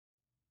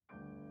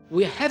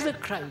we have a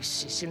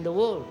crisis in the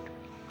world,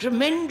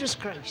 tremendous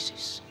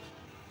crisis,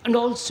 and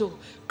also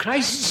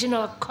crisis in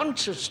our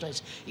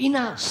consciousness, in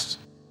us.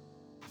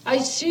 I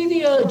see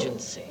the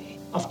urgency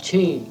of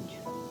change,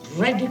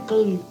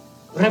 radical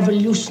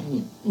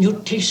revolution,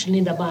 mutation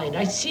in the mind.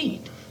 I see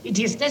it. It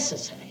is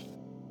necessary.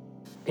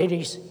 There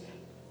is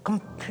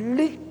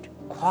complete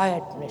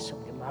quietness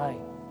of the mind,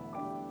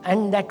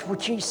 and that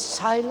which is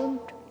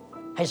silent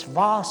has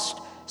vast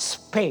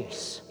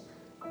space.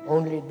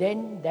 Only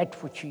then that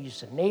which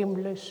is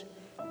nameless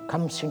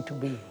comes into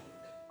being.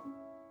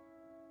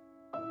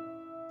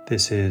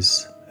 This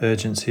is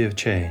Urgency of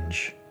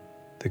Change,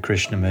 the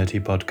Krishnamurti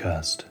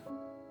podcast.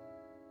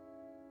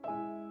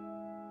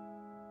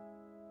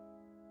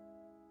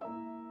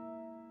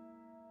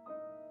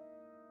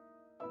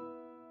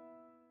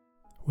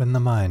 When the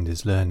mind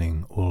is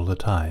learning all the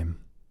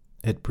time,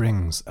 it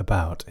brings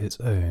about its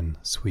own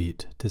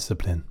sweet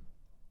discipline.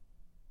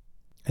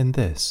 In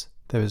this,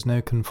 there is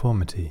no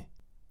conformity,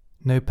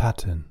 no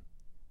pattern,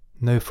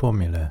 no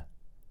formula,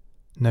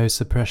 no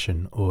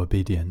suppression or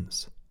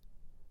obedience.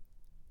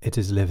 It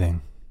is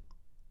living.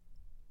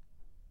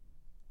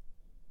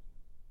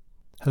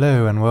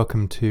 Hello and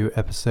welcome to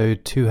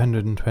episode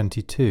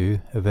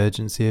 222 of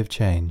Urgency of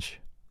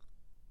Change.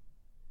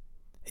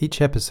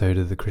 Each episode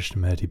of the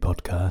Krishnamurti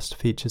podcast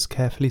features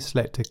carefully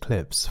selected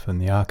clips from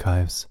the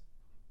archives.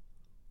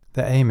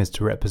 Their aim is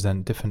to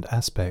represent different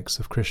aspects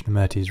of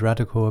Krishnamurti's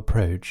radical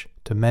approach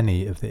to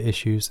many of the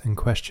issues and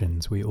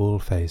questions we all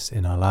face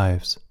in our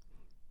lives.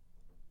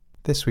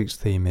 This week's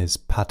theme is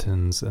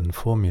patterns and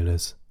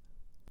formulas.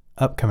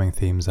 Upcoming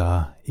themes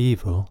are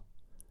evil,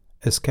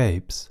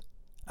 escapes,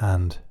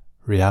 and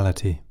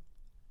reality.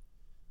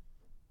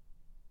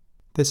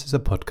 This is a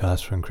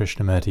podcast from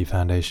Krishnamurti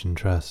Foundation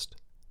Trust.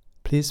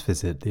 Please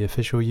visit the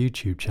official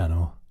YouTube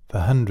channel for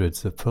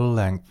hundreds of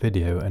full-length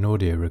video and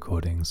audio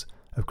recordings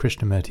of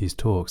Krishnamurti's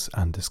talks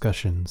and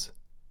discussions.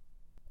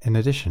 In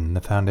addition,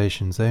 the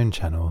Foundation's own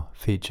channel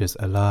features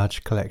a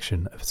large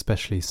collection of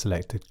specially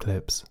selected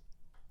clips.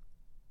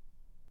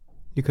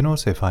 You can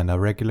also find our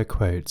regular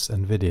quotes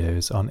and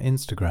videos on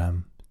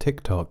Instagram,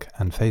 TikTok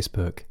and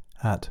Facebook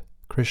at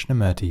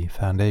Krishnamurti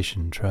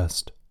Foundation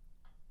Trust.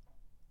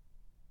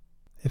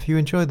 If you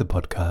enjoy the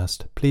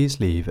podcast, please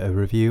leave a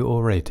review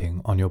or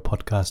rating on your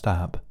podcast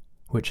app,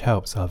 which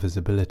helps our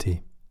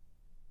visibility.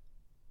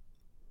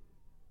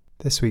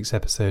 This week's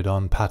episode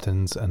on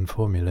patterns and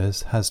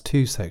formulas has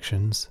two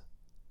sections.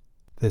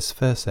 This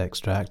first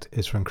extract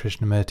is from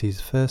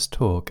Krishnamurti's first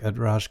talk at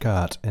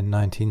Rajghat in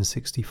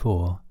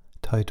 1964,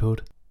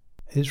 titled,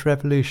 "Is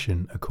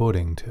Revolution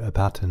According to a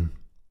Pattern?"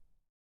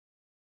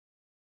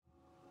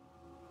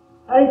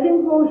 I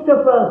think most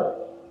of us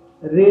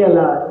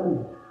realize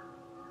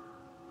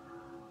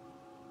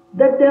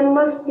that there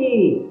must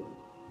be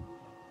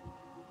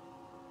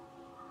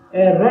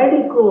a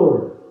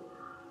radical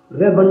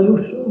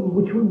revolution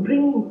which will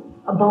bring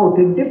about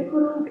a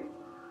different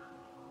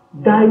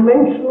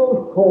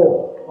dimensional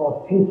thought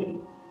or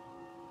thinking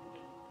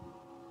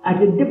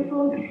at a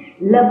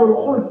different level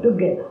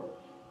altogether.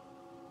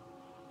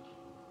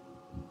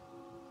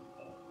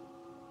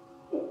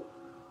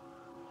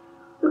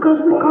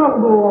 Because we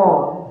can't go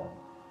on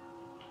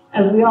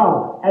as we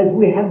are, as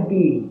we have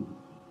been,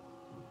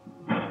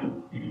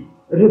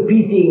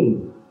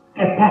 repeating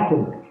a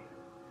pattern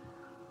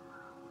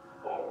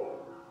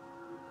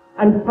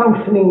and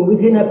functioning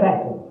within a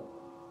pattern.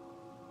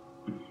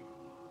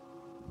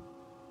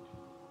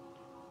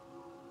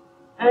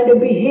 And a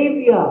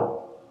behavior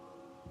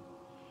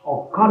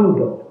or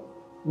conduct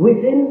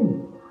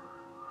within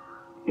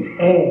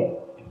a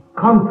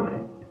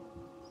concept.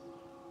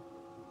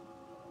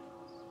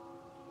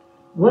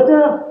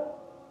 Whether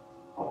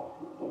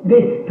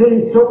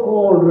this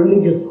so-called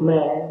religious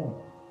man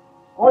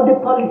or the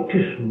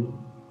politician,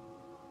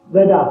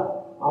 whether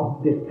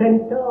of the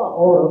center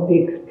or of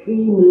the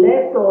extreme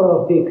left or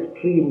of the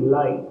extreme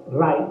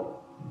right,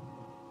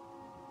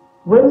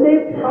 when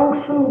they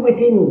function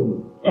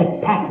within a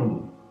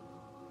pattern,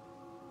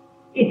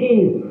 it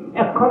is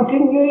a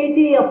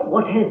continuity of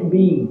what has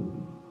been.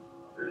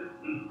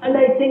 And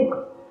I think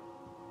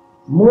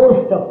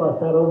most of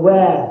us are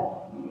aware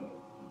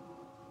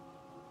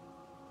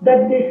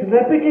that this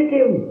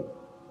repetitive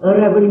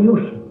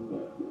revolution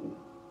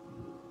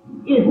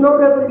is no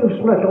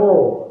revolution at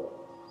all.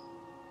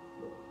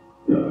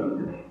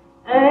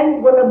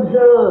 And one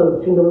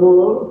observes in the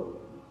world,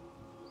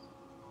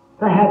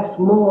 perhaps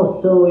more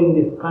so in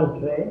this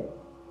country,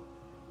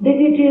 the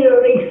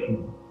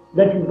deterioration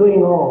that is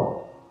going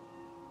on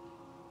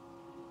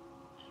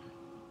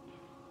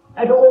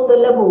at all the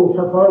levels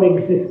of our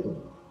existence.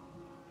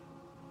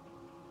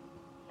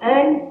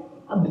 And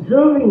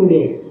observing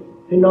this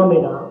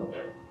phenomena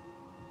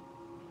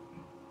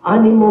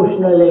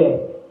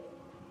unemotionally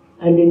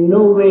and in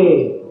no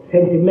way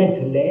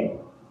sentimentally,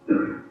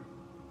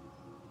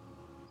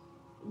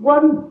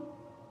 one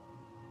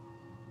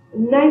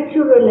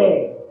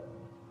naturally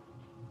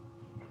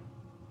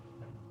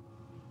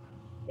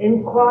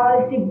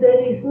inquires if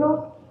there is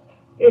not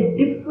a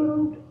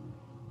different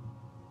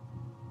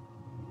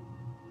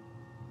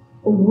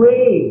a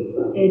way,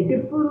 a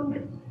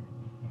different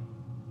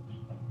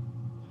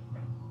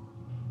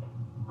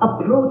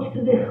approach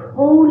to this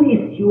whole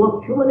issue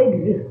of human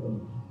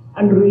existence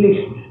and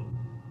relationship.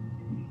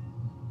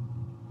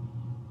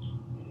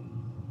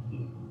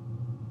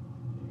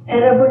 A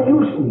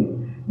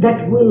revolution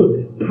that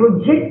will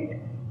project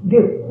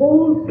the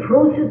whole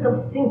process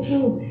of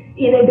thinking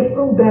in a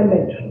different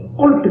dimension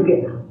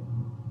altogether.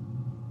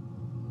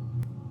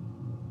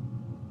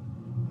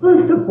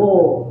 First of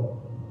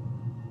all,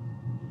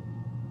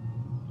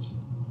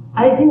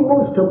 I think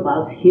most of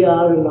us here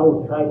and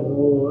outside the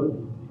world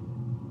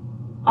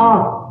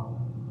are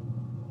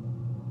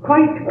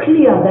quite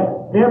clear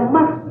that there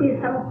must be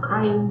some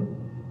kind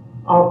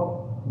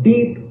of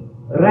deep,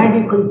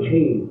 radical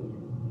change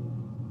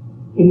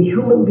in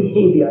human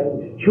behavior,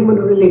 in human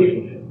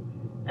relationships,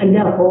 and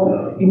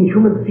therefore in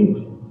human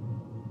thinking.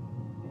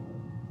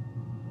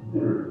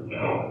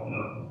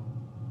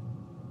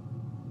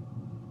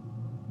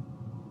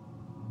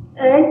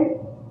 And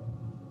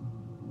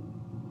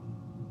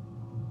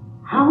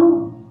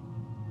how,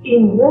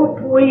 in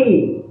what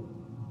way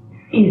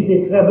is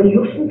this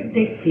revolution to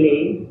take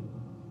place,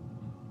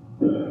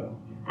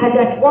 and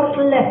at what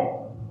level?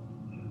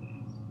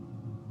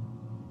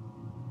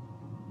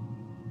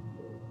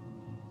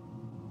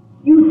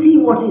 You see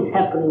what is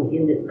happening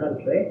in this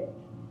country.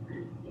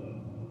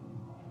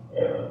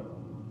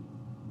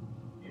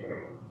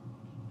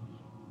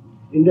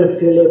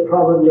 Industrially,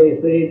 probably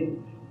it's very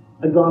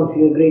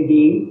advancing a great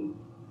deal.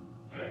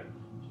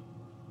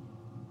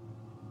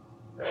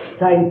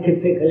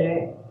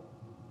 Scientifically,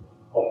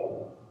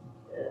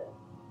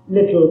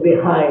 little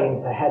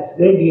behind, perhaps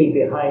great deal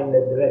behind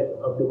the rest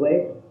of the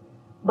West.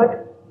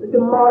 But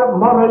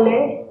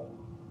morally,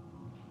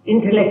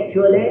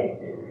 intellectually,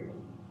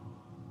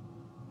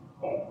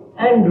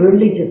 and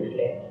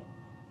religiously,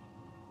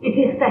 it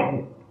is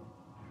stagnant.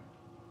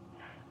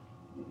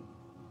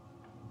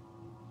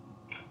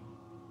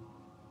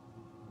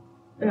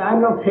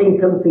 I'm not saying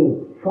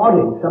something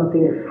foreign,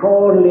 something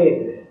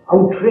extraordinarily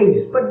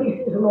outrageous, but this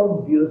is an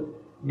obvious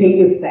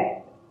daily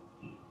fact.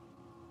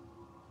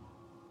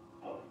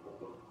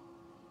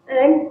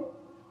 And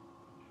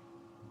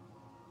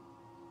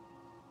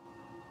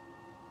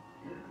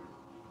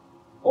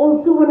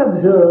also one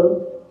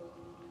observes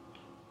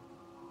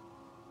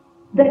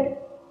that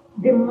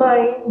the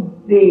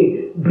mind,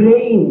 the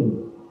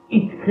brain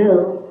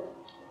itself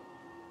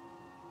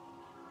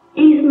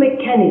is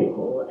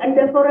mechanical and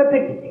therefore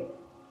repetitive.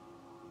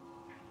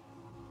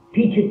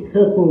 Teach it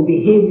certain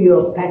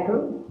behavior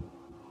patterns,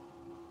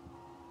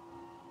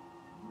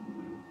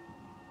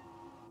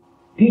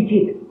 teach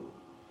it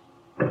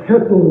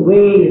certain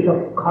ways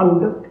of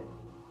conduct,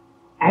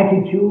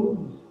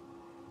 attitudes,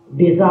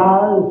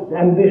 desires,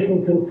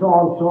 ambitions, and so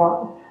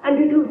on, and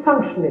it will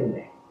function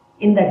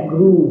in that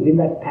groove, in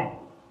that pattern.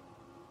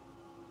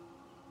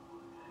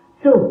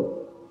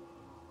 So,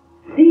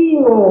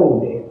 seeing all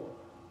this,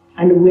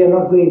 and we are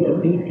not going into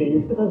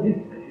details because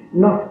it's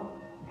not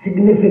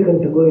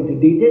significant to go into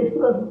details,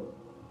 because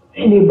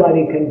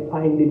anybody can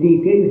find the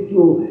details. If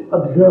you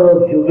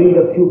observe, if you read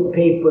a few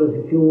papers,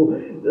 if you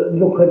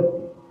look at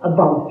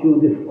about you,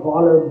 the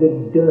squalor,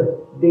 the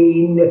dirt,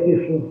 the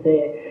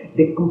inefficiency,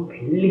 the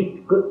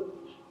complete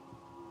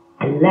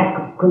lack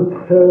of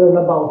concern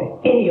about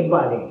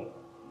anybody,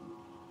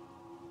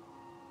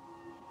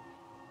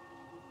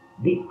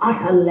 the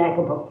utter lack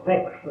of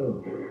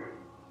affection,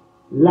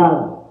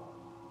 love,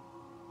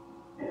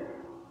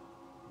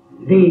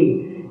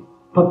 the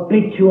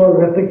perpetual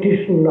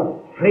repetition of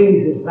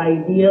phrases,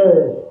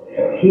 ideas,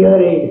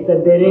 theories,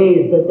 that there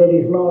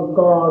is no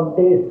God,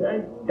 this,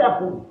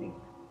 doesn't things.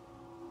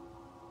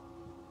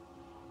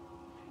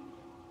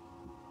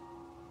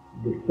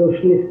 The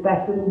socialist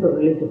pattern, the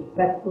religious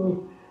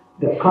pattern,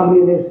 the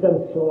communist,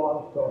 and so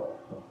on, so on,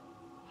 so on.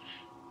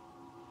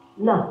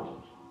 Now,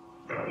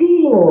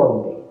 seeing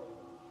all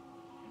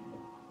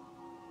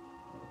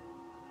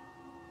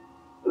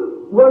this,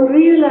 one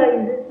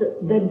realizes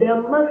that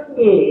there must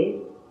be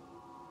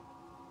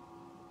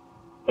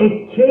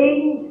a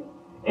change,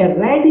 a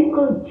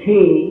radical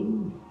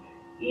change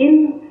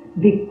in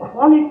the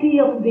quality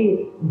of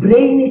the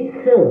brain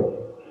itself.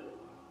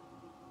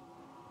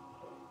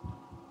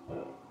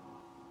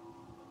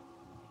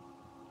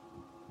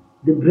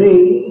 The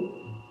brain,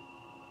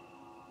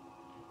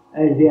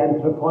 as the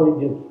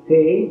anthropologists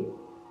say,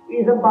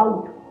 is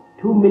about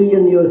 2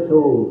 million years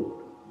old.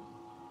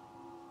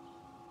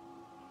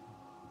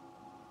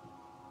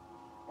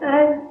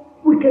 And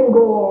we can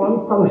go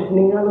on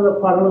functioning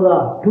for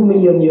another 2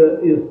 million years,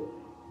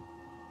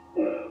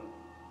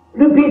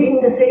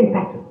 repeating the same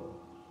pattern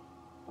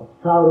of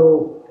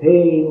sorrow,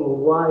 pain,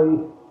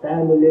 wife,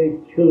 family,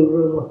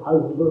 children,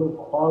 husband,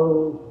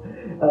 quarrels,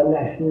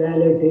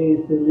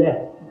 nationalities, the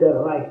left, the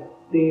right,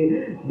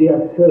 the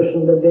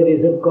assertion that there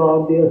is a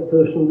God, the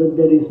assertion that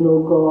there is no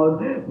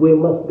God, we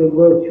must be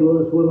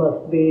virtuous, we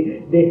must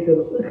be this,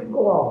 and we can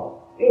go on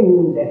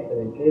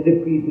indefinitely,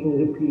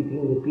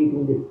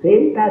 repeating the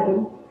same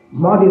pattern,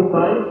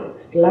 modified,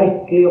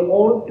 slightly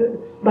altered,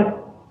 but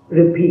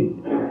repeat.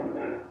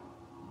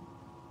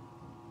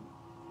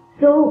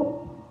 So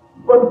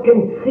one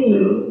can see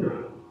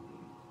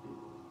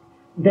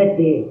that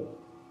the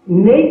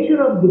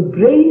nature of the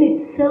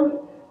brain itself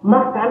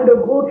must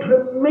undergo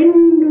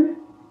tremendous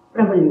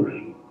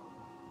revolution.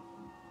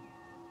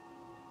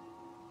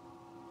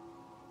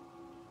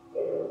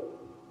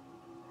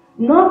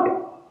 Not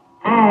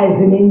as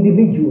an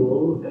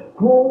individual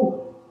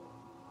who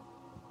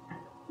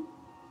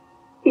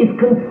is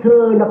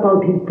concerned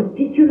about his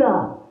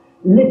particular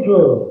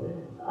little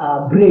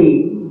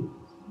brain,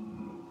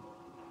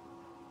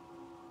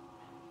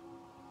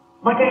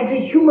 but as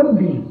a human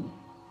being.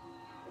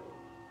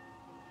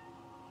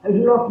 I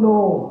do not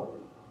know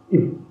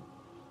if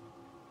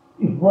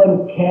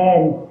one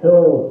can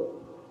so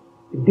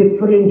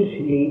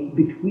differentiate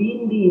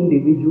between the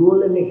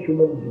individual and a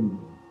human being.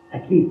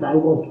 At least I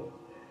want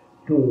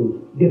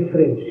to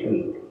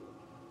differentiate.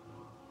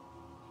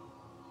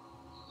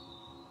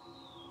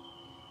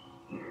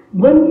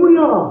 When we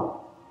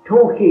are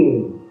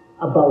talking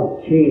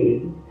about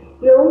change,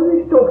 we are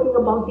always talking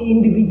about the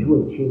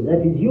individual change.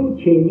 That is, you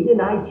changing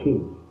and I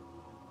changing.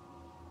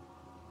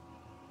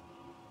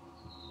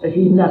 That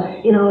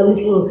is, in our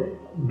little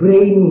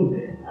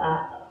brain,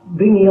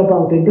 bringing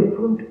about a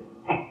different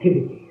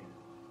activity,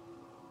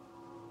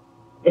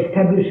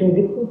 establishing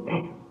different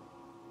patterns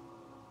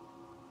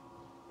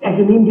as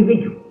an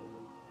individual.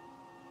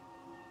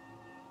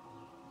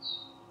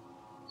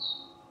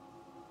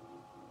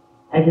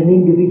 As an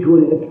individual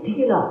in a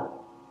particular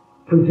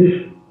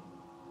position,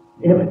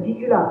 in a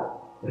particular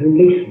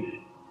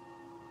relationship.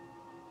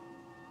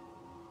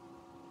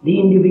 The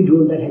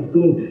individual that has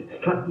been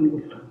struggling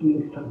to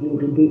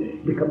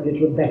become a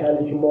little better,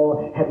 a little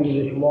more, having a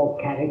little more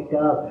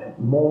character,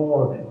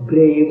 more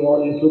brave,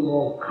 or a little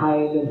more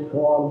kind and so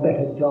on,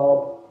 better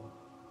job.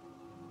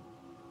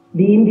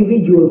 The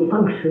individual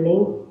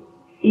functioning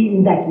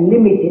in that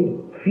limited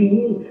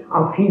field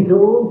of his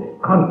own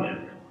consciousness.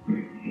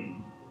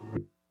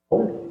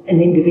 An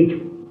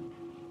individual.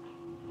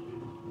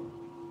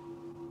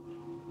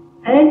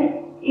 And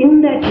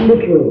in that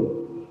little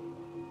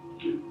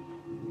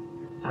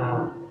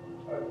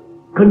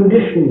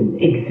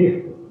conditioned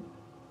existence,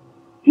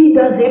 he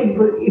does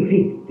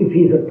if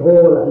he's at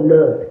all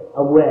alert,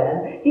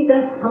 aware, he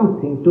does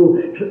something to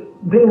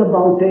bring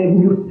about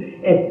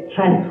a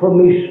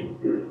transformation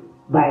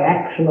by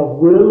action of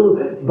will,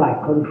 by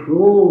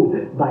control,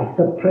 by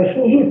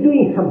suppression. He's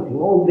doing something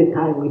all the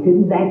time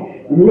within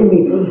that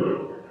limited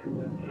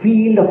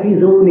field of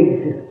his own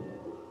existence.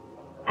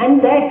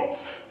 And that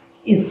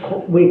is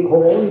we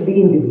call the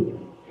individual,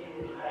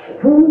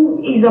 who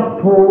is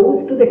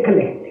opposed to the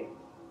collective.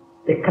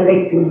 The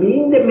collective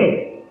being the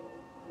many,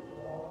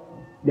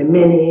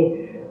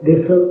 the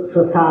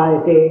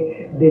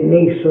society, the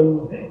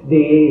nation,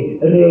 the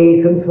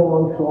race, and so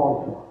on, so on,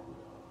 so on.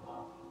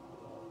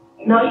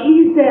 Now,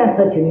 is there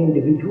such an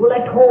individual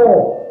at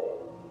all?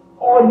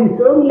 Or is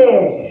it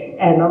only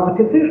an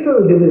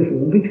artificial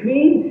division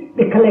between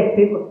the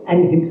collective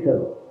and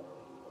himself?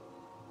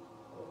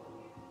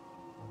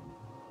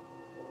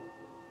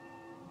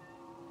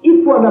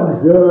 If one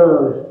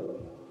observes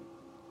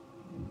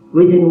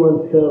within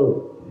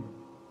oneself,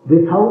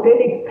 without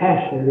any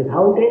passion,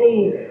 without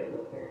any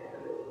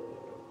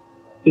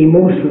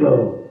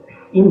emotional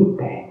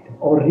impact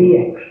or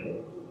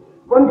reaction,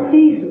 one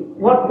sees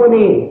what one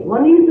is.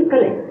 One is the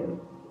collective.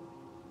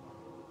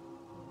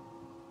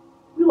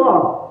 You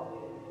are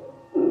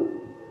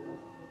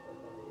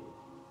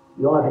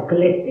the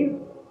collective.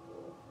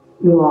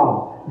 You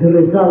are the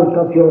result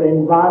of your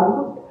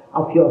environment,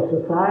 of your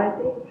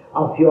society,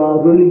 of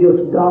your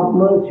religious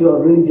dogmas, your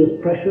religious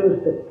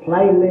pressures, the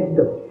climate,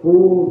 the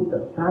food,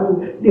 the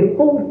sun, the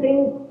whole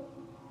thing.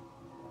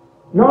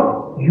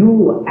 Not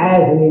you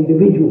as an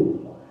individual,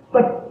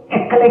 but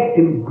a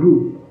collective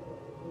group.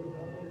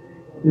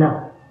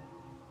 Now,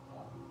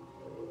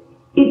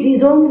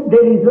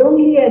 there is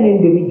only an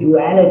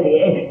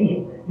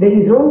individuality, there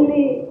is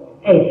only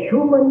a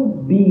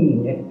human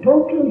being, a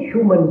total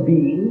human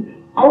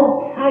being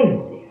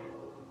outside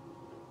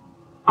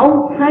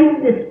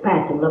this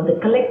pattern of the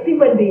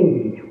collective and the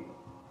individual.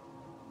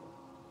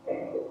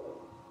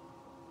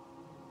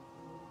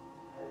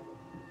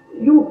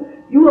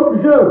 You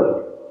observe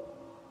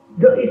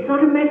it. It's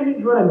not a matter if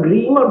you are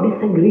agreeing or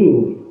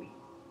disagreeing with it.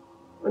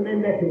 And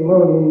then that has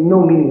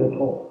no meaning at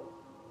all.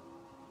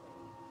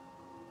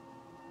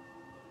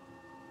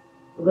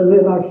 Because we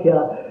are not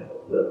here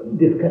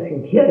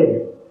discussing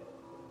theories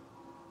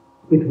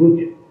with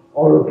which,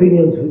 or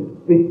opinions with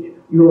which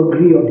you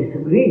agree or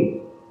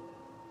disagree.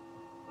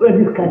 We are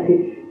discussing,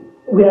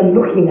 we are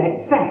looking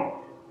at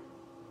facts.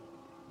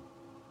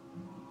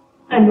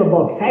 And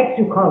about facts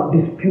you can't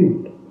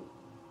dispute.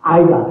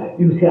 Either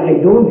you say,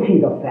 I don't see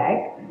the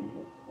fact,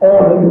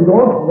 or you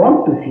don't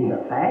want to see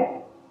the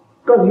fact,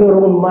 because your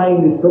own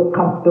mind is so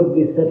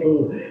comfortably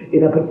settled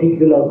in a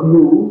particular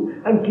groove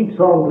and keeps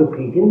on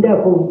repeating,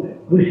 therefore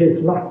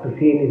wishes not to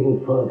see anything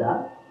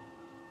further.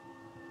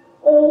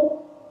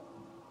 Or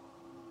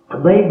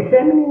by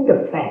examining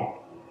the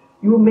fact,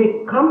 you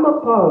may come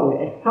upon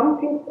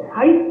something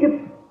quite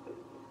different.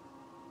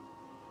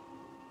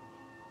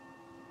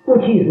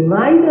 which is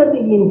neither the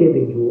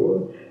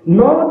individual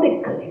nor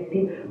the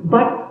collective,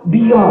 but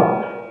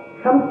beyond,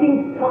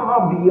 something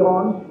far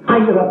beyond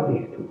either of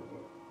these two.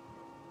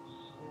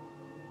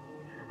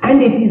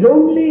 And it is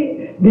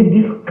only the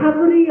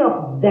discovery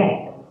of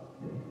that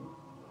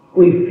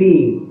we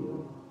feel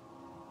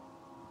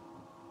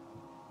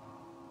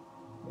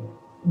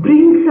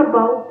brings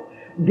about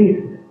this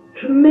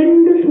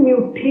tremendous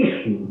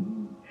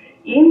mutation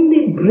in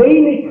the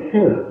brain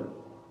itself.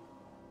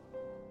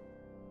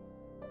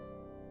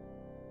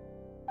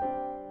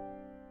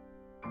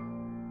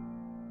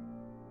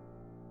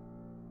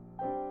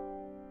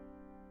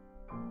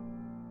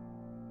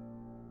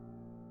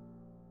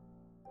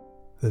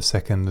 The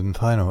second and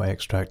final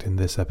extract in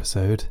this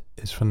episode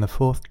is from the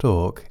fourth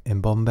talk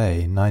in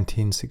Bombay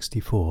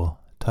 1964,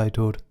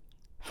 titled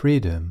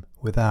Freedom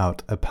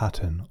Without a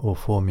Pattern or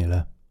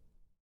Formula.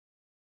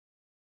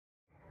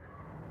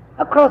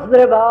 Across the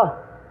river,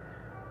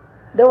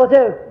 there was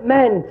a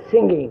man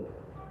singing.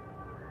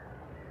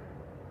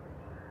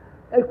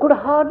 I could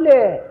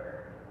hardly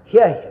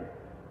hear him,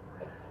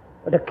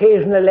 but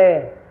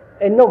occasionally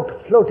a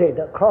note floated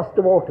across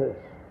the waters.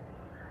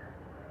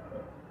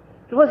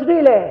 It was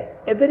really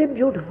a very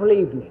beautiful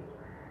evening,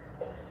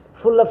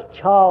 full of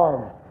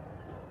charm,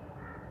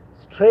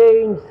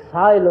 strange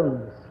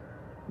silence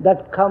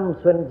that comes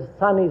when the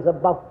sun is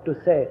about to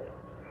set.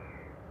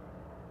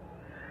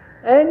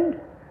 And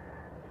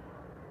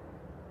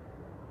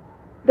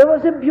there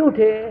was a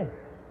beauty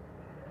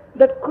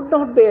that could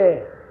not be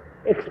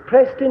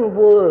expressed in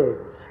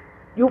words.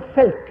 You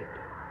felt it.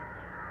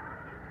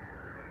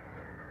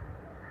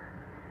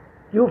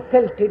 You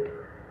felt it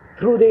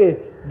through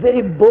the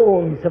very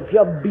bones of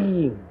your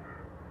being.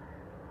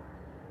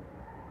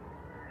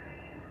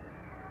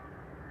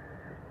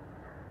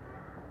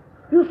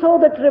 You saw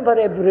that river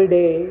every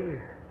day,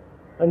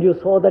 and you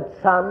saw that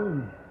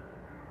sun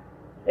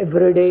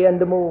every day and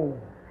the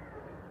moon.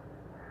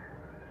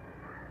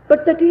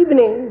 But that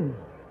evening,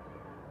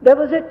 there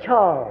was a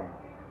charm,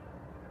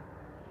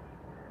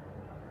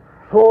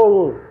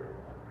 full,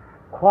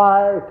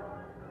 quiet,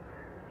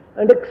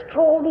 and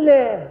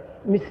extraordinarily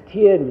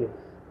mysterious.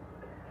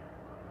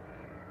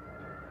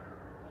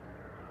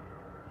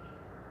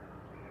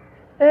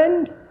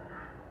 And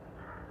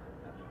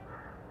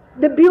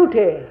the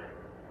beauty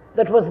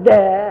that was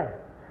there,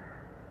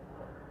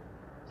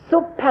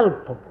 so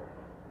palpable,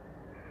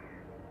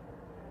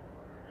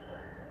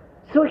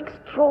 so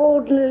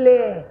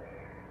extraordinarily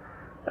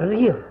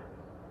real,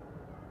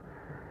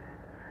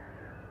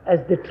 as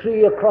the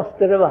tree across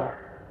the river,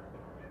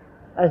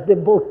 as the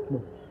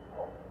boatman,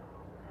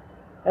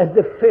 as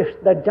the fish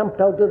that jumped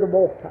out of the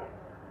water.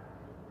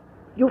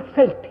 You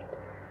felt it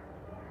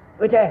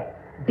with a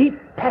deep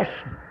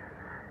passion,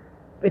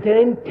 with an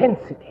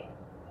intensity.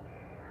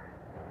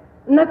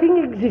 Nothing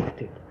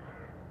existed.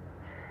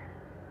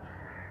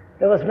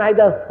 There was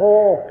neither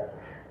thought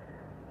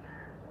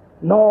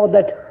nor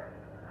that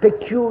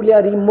peculiar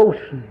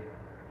emotion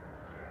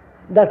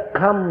that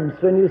comes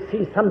when you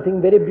see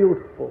something very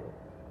beautiful.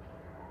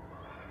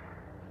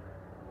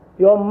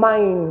 Your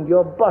mind,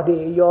 your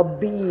body, your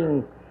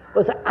being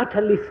was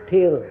utterly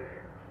still.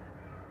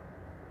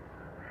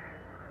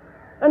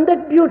 And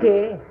that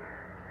beauty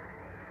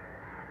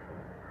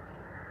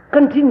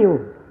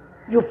continued.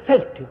 You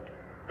felt it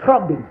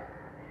throbbing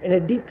in a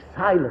deep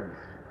silence.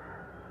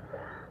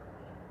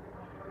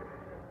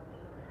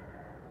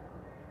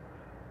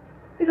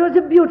 It was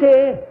a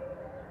beauty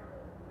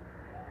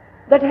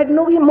that had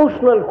no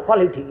emotional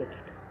quality in it.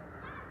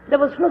 There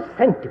was no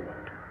sentiment.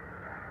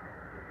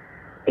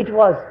 It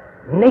was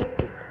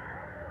naked,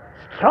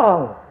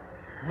 strong,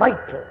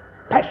 vital,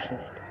 passionate.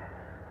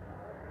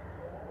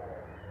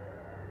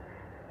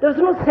 There was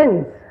no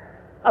sense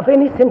of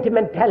any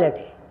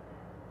sentimentality.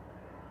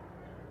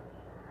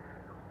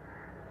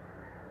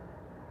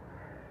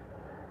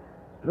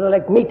 It was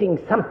like meeting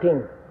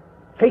something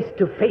face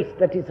to face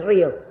that is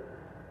real,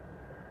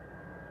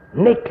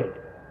 naked,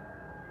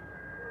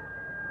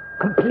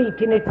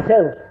 complete in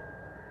itself.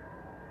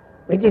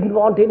 We didn't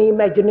want any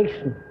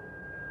imagination,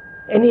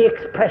 any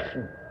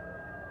expression,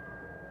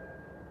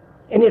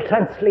 any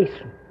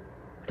translation.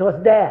 It was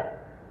there,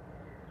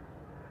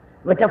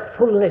 with a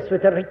fullness,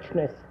 with a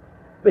richness,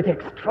 with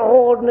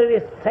extraordinary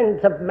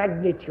sense of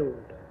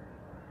magnitude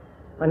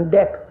and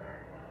depth.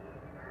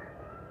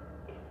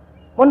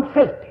 One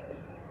felt it.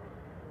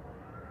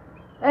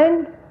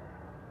 And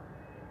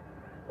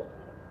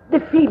the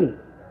feeling,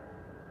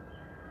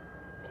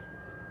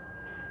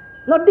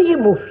 not the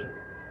emotion,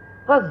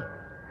 was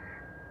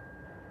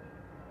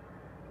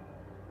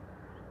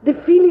the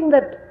feeling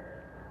that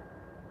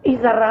is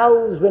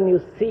aroused when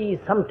you see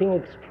something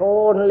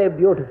extraordinarily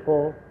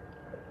beautiful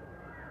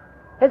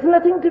has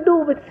nothing to do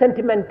with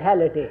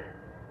sentimentality,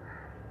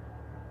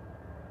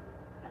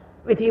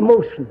 with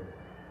emotion,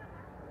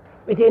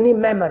 with any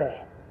memory.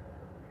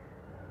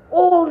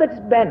 All that's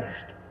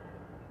banished.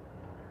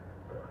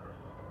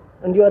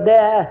 And you're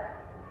there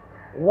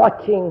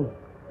watching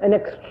an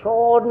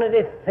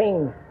extraordinary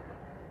thing,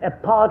 a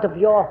part of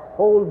your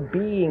whole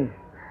being,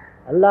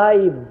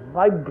 alive,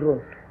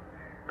 vibrant,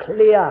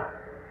 clear,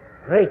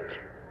 rich.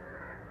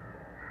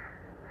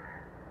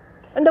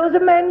 And there was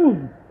a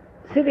man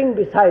sitting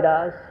beside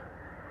us.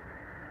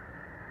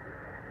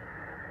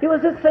 He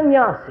was a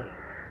sannyasi.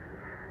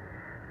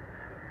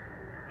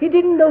 He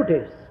didn't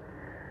notice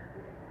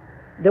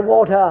the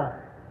water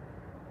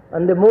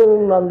and the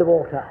moon on the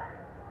water.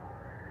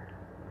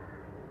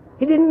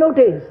 He didn't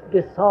notice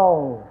the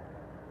song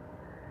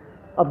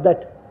of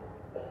that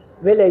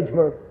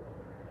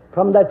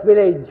from that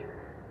village.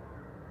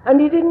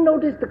 And he didn't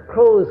notice the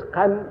crows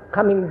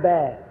coming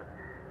back.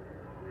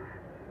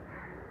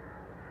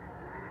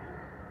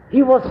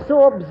 He was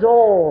so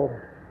absorbed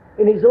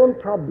in his own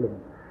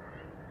problem.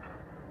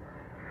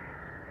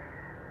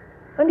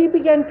 And he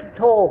began to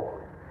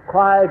talk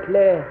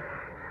quietly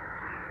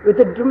with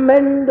a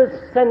tremendous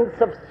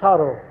sense of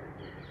sorrow.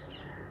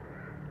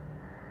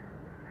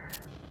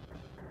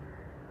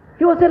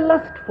 He was a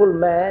lustful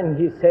man,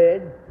 he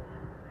said,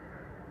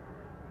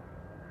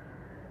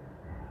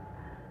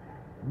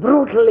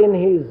 brutal in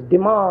his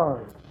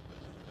demands,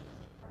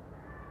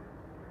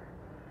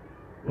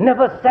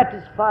 never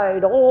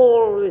satisfied,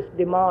 always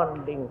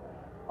demanding,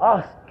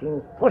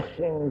 asking,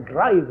 pushing,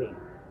 driving.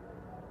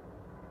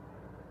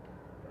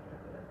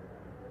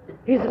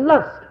 His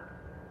lust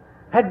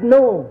had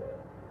no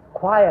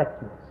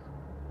quietness.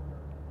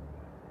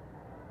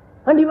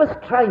 And he was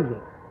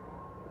striving.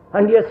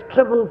 And he has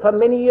striven for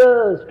many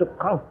years to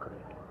conquer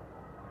it.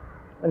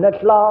 And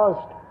at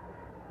last,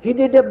 he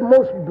did a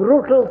most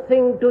brutal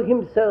thing to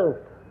himself.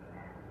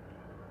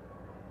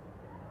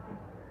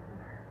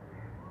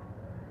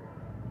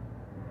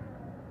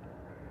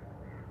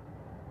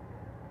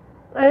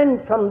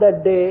 And from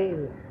that day,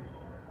 he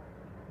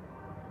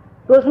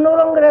was no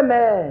longer a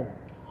man.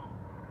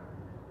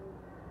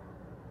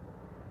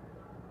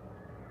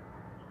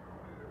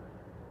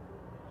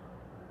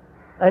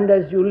 And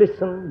as you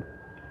listened,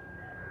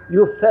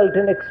 you felt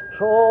an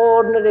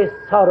extraordinary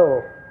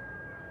sorrow,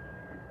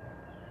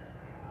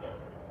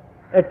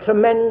 a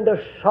tremendous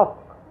shock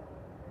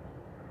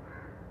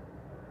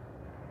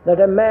that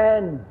a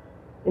man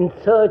in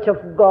search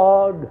of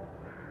God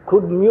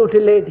could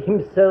mutilate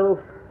himself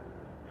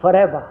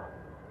forever.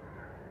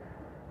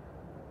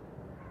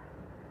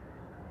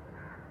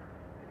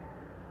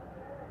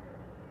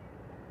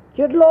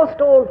 He had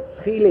lost all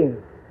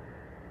feeling,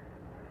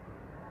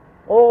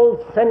 all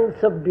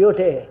sense of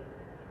beauty.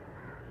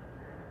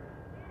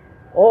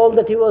 All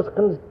that he was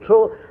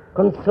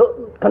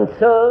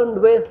concerned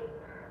with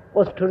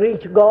was to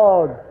reach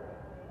God.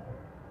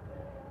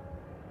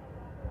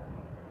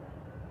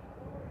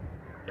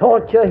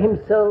 Torture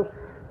himself,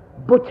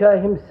 butcher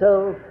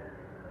himself,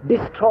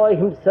 destroy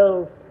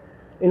himself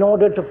in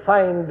order to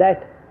find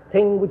that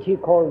thing which he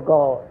called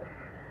God.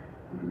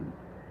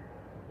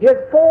 He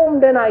had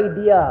formed an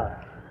idea,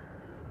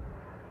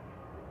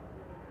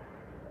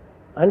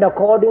 and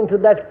according to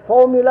that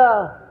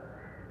formula,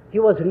 he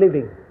was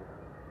living.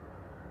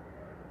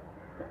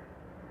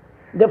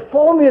 The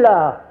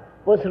formula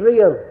was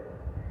real.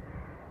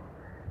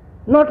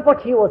 Not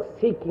what he was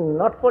seeking,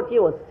 not what he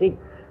was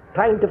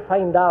trying to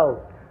find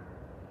out.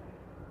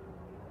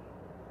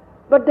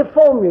 But the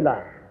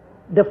formula,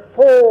 the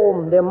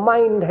form the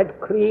mind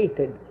had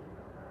created,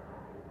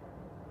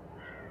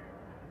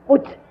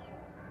 which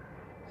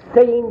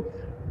saints,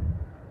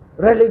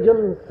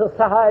 religion,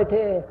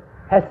 society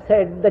has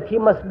said that he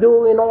must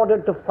do in order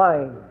to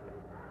find.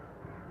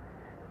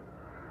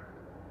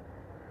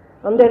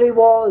 And there he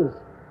was,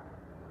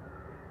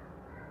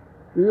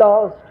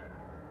 lost,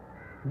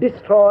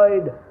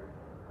 destroyed,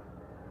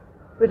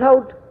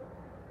 without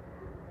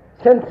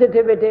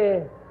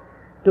sensitivity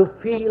to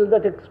feel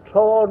that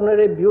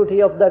extraordinary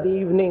beauty of that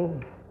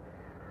evening.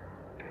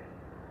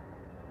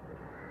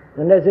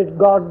 And as it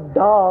got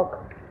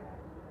dark,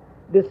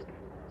 the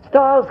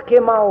stars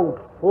came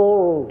out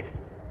full,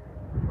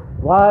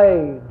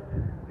 wide,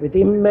 with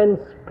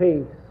immense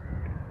space,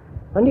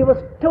 and he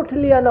was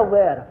totally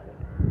unaware of it.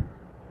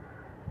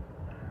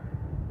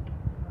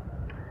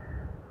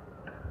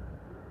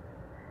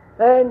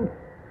 And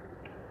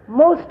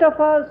most of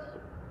us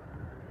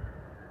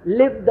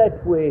live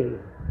that way,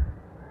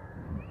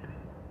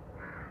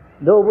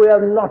 though we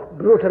have not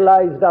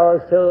brutalized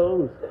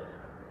ourselves.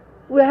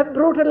 We have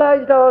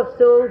brutalized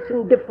ourselves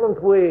in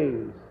different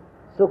ways,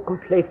 so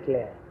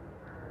completely.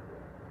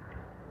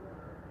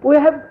 We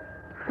have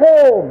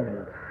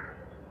formed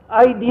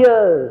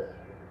ideas.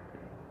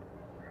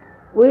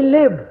 We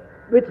live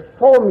with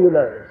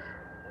formulas.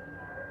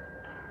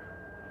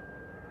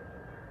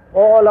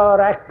 All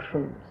our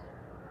actions,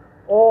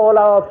 all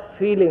our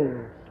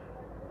feelings,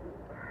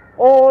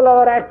 all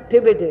our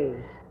activities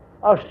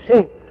are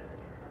shaped,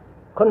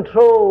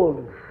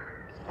 controlled,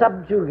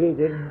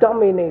 subjugated,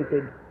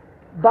 dominated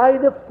by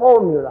the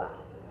formula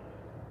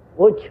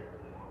which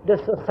the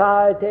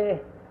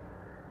society,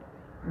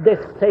 the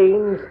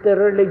saints, the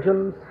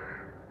religions,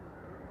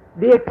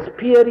 the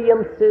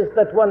experiences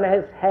that one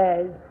has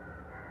had,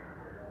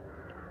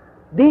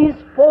 these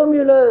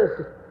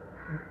formulas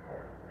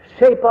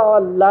shape our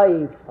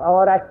life,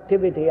 our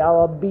activity,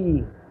 our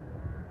being.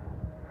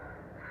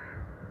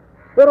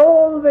 We're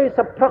always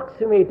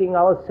approximating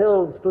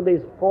ourselves to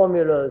these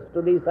formulas,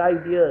 to these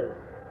ideas,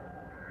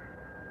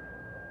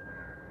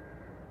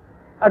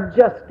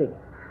 adjusting,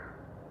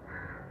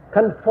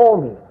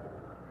 conforming.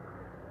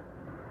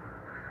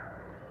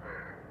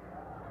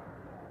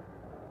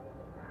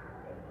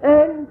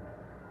 And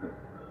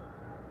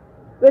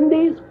when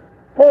these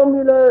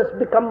formulas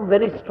become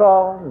very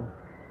strong,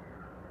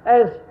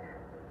 as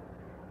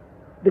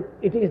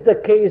it is the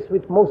case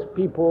with most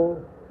people,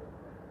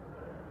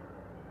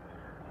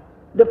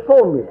 the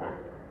formula,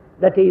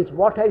 that is,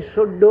 what I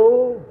should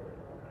do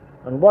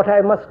and what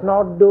I must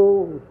not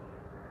do,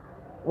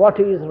 what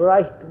is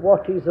right,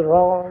 what is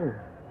wrong,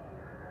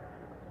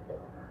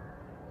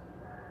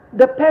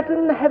 the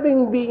pattern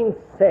having been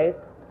set,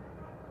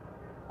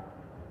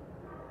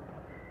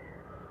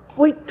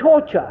 we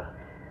torture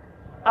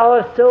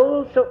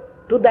ourselves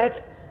to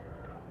that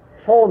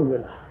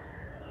formula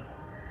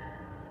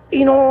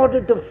in order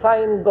to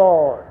find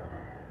God,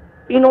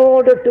 in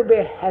order to be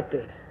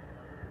happy,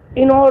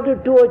 in order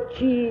to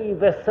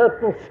achieve a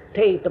certain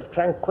state of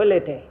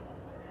tranquility.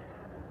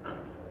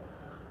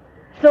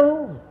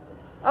 So,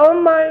 our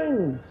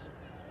minds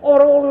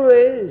are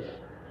always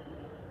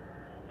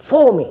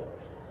forming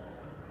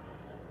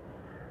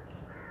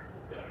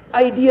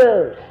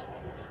ideas,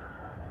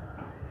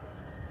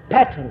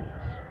 patterns,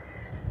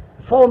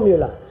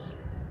 formulas.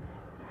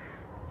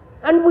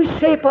 And we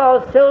shape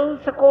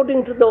ourselves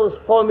according to those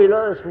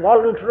formulas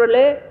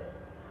voluntarily,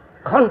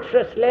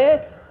 consciously,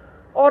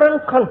 or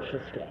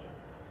unconsciously,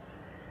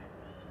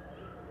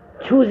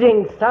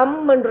 choosing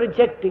some and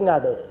rejecting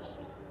others,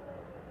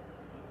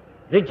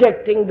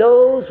 rejecting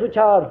those which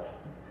are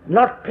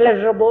not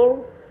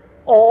pleasurable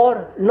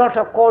or not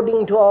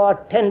according to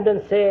our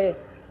tendency,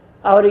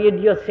 our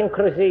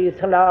idiosyncrasies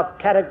and our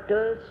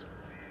characters,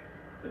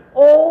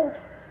 or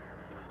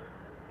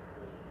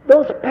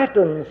those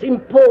patterns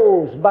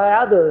imposed by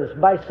others,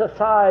 by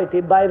society,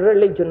 by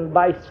religion,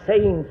 by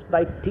saints,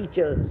 by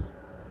teachers.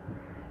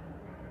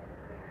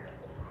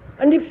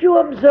 And if you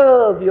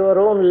observe your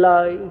own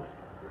life,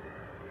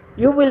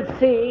 you will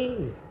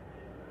see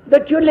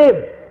that you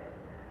live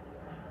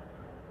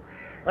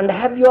and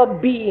have your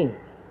being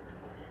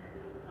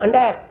and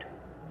act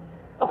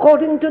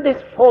according to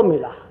this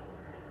formula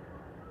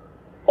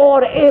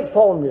or a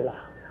formula.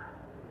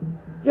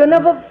 You're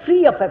never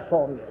free of a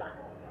formula.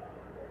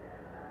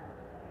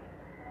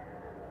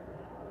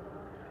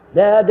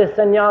 There the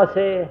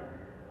sannyasi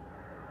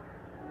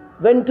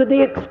went to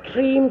the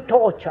extreme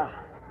torture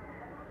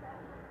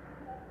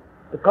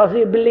because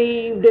he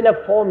believed in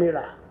a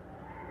formula,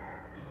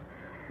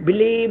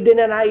 believed in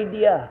an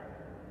idea,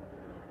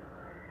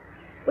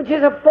 which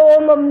is a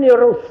form of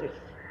neurosis.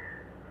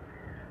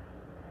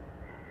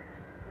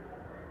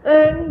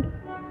 And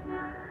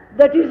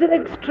that is an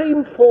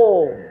extreme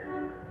form.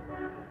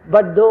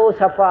 But those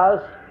of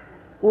us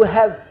who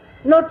have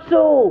not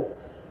so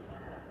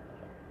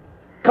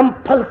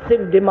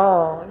compulsive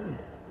demand,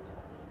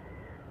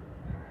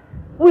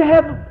 we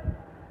have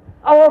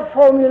our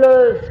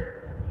formulas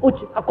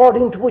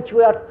according to which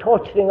we are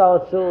torturing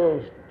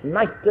ourselves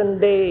night and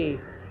day,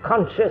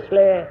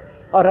 consciously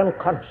or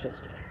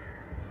unconsciously.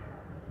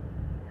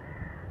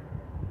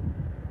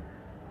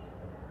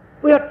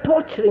 We are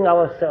torturing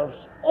ourselves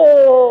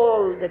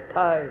all the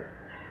time.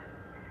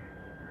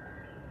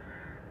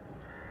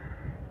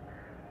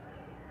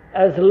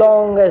 As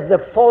long as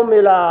the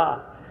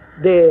formula,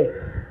 the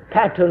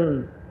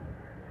pattern,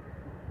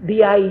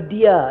 the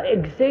idea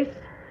exists,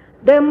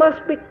 there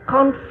must be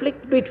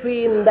conflict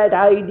between that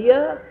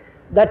idea,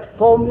 that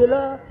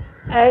formula,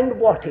 and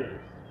what is.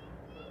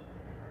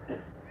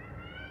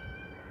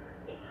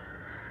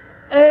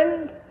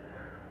 And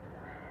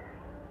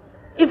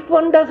if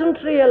one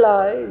doesn't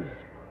realize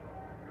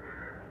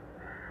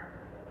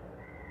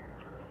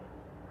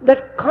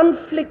that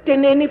conflict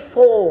in any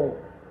form,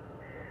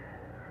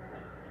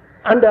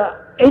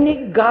 under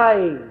any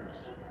guise,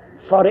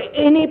 for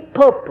any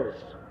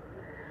purpose,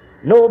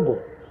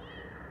 noble,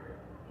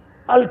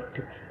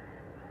 ultimate,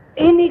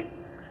 any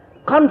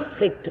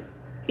conflict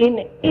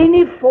in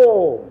any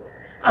form,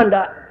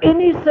 under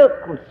any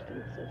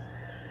circumstances,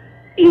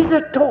 is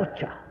a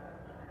torture.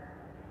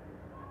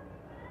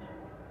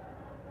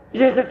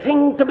 It is a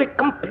thing to be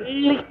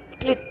completely,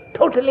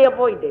 totally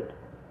avoided.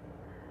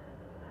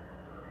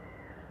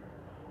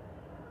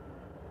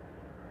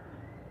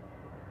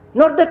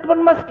 Not that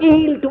one must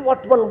yield to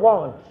what one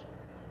wants.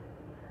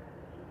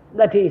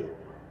 That is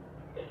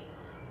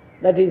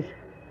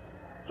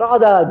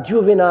rather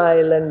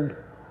juvenile and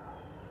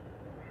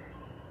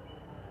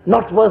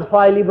not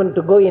worthwhile even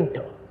to go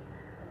into.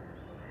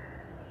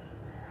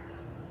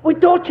 We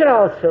torture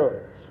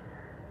ourselves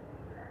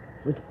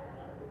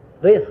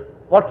with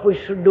what we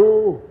should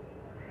do,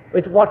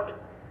 with what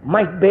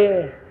might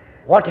be,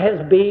 what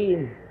has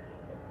been,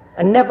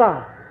 and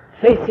never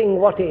facing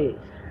what is.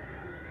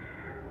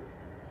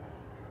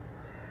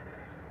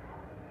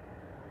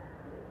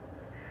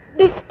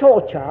 This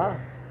torture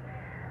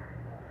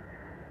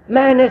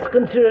man has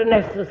considered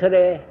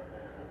necessary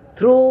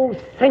through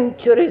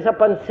centuries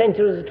upon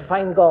centuries to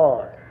find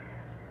God.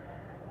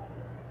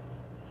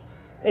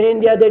 In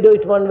India they do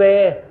it one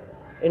way,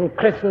 in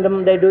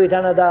Christendom they do it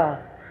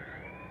another.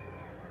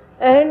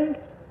 And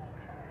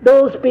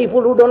those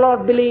people who do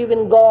not believe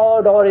in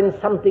God or in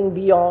something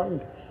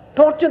beyond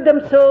torture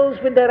themselves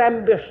with their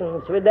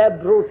ambitions, with their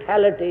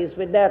brutalities,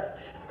 with their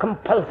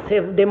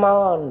compulsive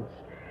demands,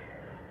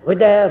 with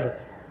their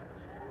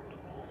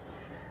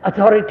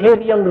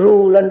authoritarian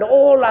rule and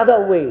all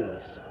other ways.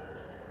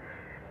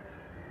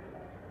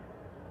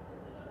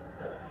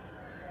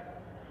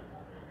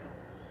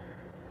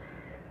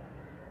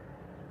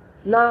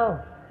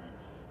 Now,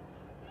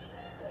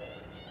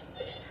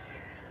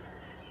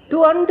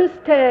 to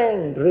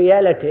understand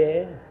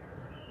reality,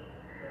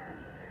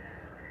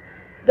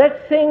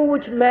 that thing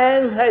which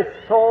man has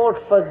sought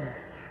for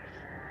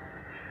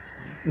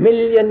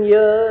million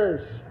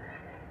years,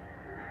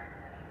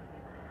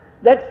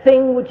 that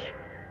thing which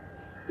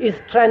is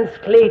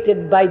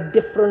translated by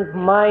different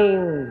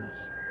minds,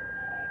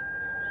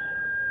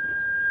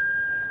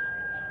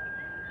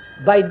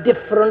 by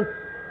different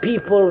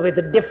people with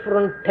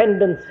different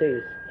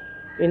tendencies,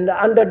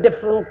 under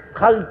different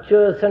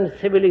cultures and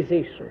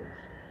civilizations.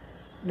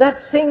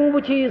 That thing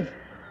which is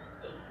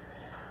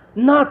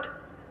not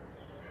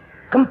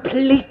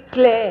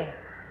completely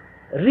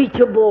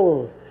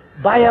reachable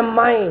by a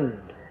mind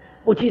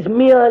which is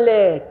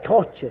merely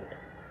tortured.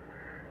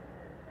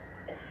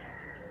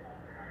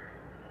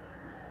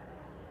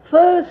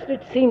 First,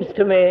 it seems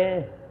to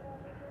me,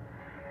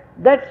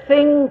 that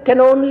thing can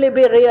only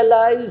be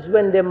realized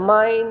when the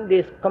mind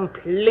is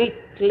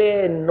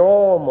completely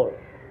normal,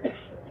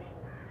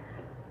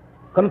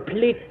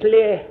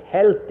 completely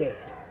healthy,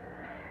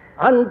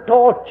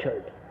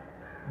 untortured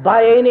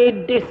by any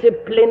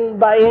discipline,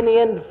 by any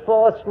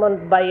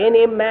enforcement, by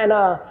any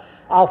manner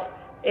of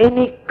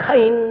any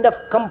kind of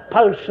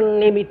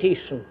compulsion,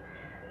 imitation.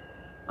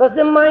 Because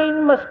the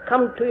mind must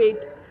come to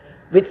it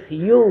with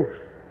youth,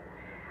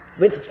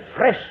 with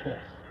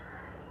freshness,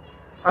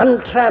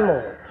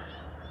 untrammeled,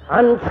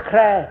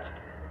 unscratched,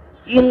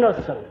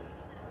 innocent,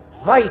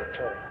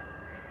 vital,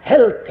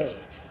 healthy,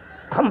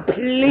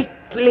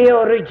 completely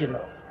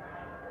original.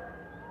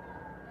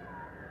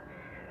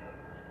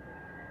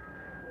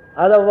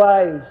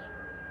 Otherwise,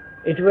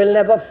 it will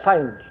never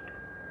find it.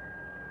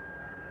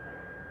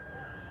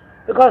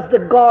 Because the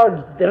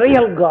gods, the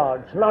real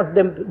gods, not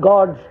the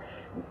gods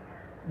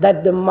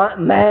that the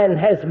man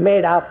has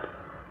made up,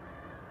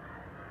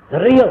 the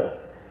real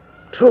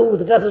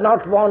truth does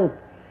not want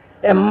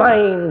a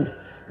mind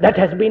that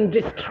has been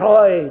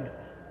destroyed,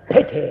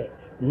 petty,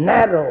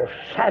 narrow,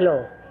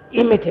 shallow,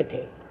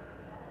 imitative.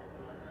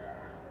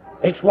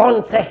 It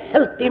wants a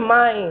healthy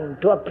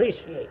mind to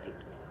appreciate it.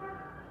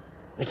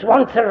 It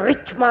wants a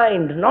rich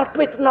mind, not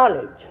with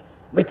knowledge,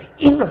 with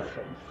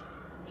innocence.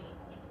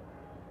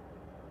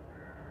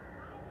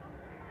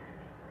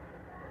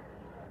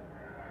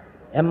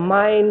 A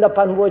mind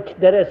upon which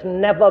there has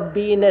never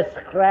been a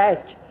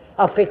scratch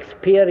of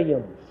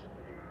experience.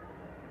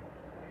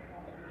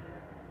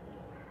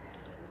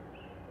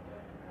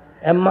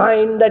 A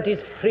mind that is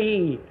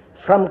free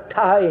from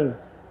time.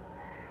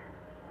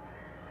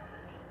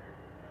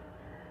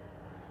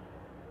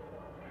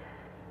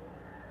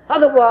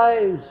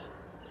 Otherwise,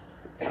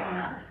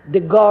 the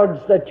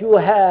gods that you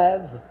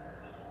have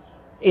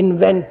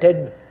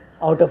invented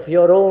out of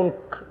your own,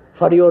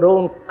 for your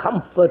own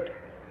comfort,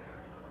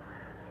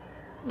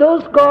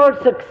 those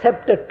gods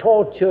accept a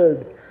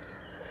tortured,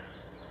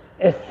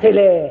 a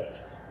silly,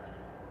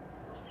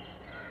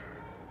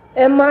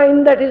 a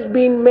mind that is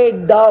being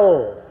made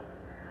dull.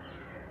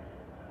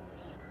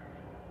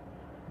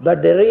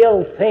 But the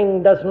real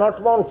thing does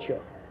not want you.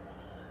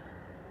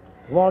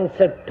 It wants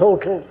a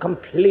total,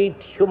 complete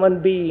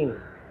human being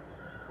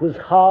whose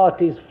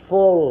heart is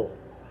full,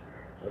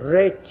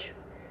 rich,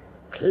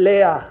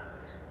 clear,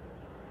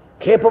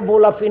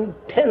 capable of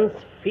intense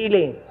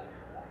feeling,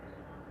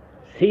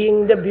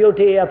 seeing the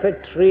beauty of a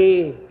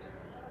tree,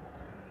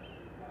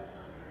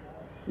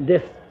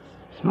 the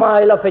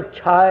smile of a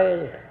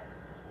child,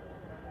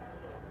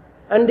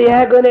 and the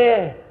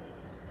agony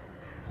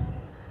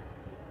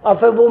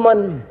of a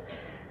woman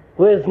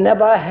who has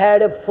never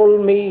had a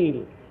full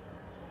meal.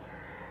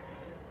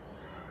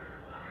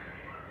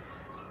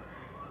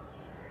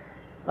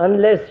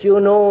 Unless you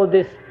know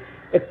this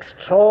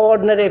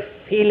extraordinary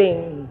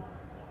feeling,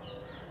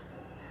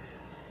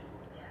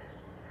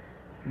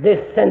 this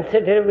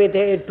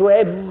sensitivity to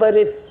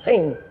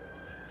everything,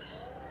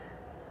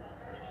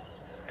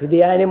 to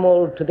the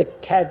animal, to the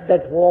cat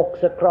that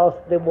walks across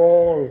the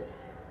wall,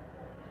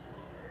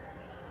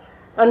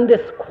 and the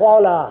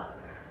squalor,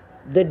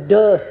 the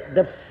dirt,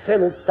 the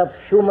filth of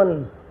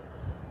human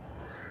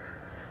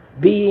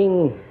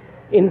being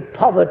in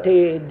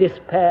poverty,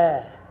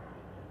 despair.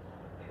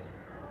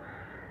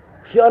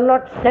 If you are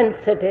not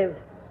sensitive,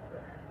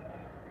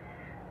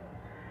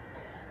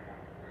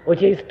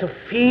 which is to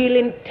feel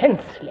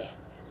intensely,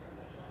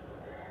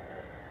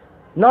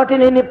 not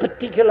in any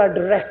particular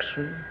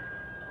direction,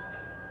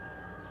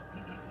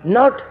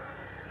 not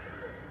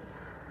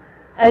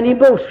an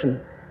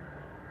emotion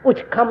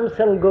which comes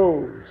and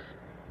goes,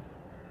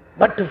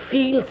 but to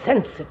feel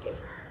sensitive,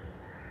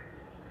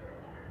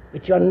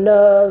 with your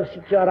nerves,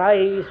 with your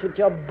eyes, with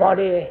your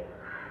body,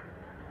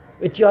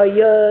 with your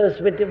ears,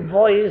 with the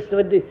voice,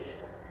 with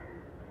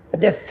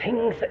the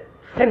things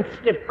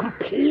sensitive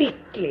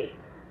completely,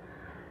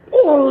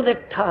 all the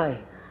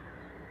time.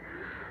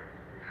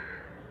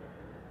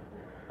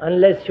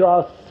 Unless you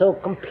are so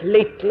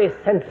completely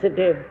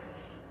sensitive,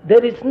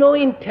 there is no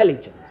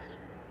intelligence.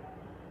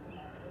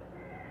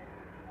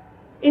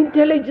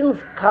 Intelligence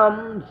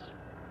comes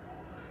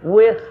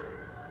with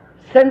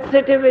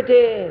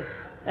sensitivity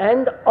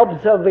and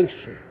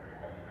observation.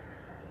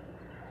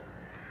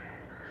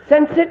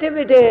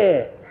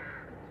 Sensitivity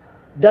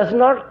does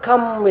not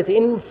come with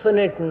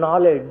infinite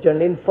knowledge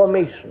and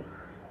information.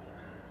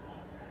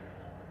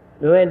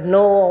 You may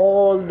know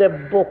all the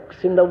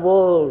books in the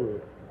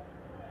world,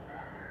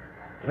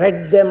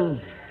 read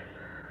them,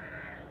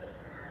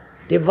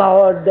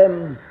 devoured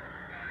them,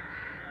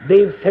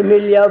 be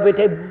familiar with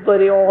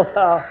every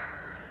author,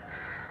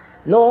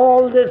 know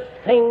all the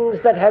things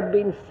that have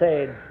been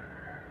said.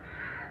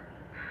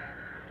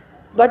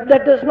 But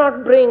that does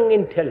not bring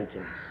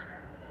intelligence.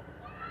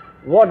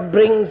 What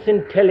brings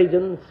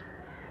intelligence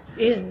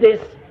is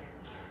this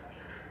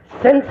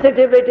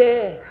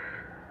sensitivity,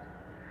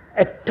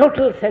 a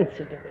total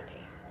sensitivity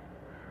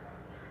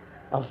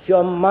of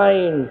your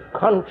mind,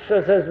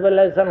 conscious as well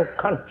as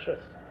unconscious,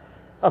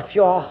 of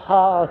your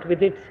heart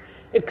with its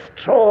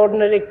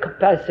extraordinary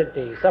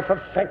capacities of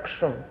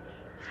affection,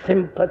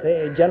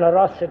 sympathy,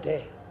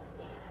 generosity.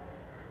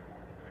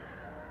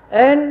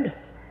 And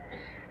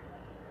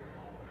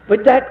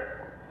with that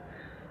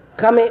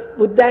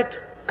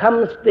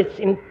comes this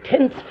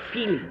intense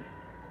feeling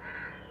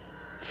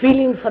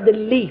for the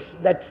leaf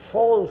that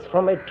falls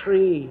from a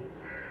tree,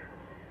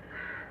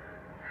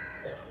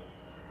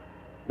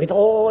 with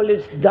all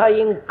its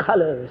dying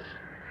colors.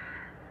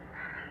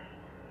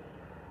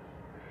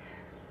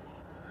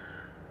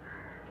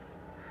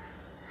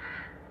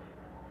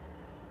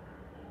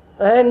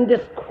 And the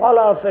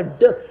squalor of a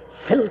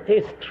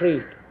filthy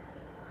street.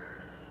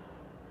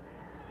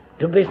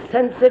 To be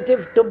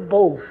sensitive to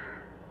both.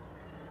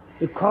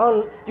 You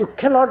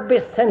cannot be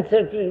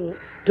sensitive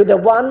to the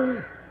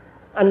one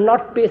and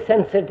not be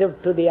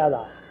sensitive to the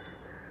other.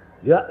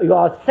 You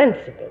are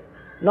sensitive,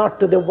 not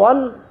to the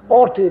one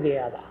or to the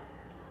other.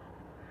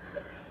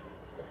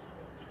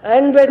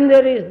 And when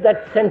there is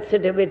that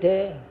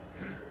sensitivity,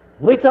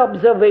 with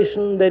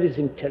observation there is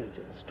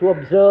intelligence. To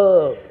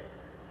observe,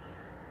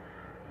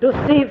 to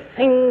see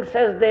things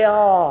as they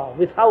are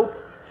without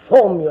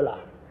formula,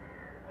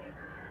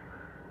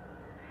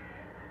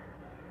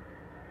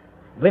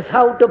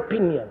 without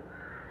opinion,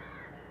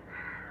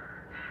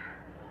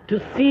 to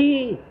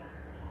see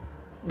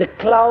the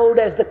cloud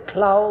as the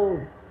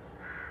cloud,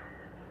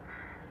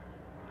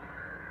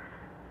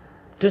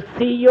 to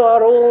see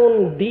your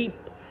own deep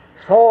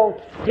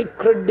thoughts,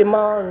 secret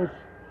demands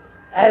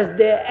as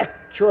they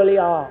actually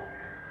are,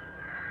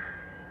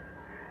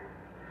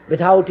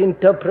 without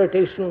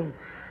interpretation,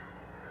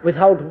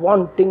 without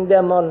wanting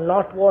them or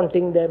not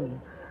wanting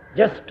them,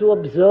 just to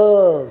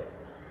observe,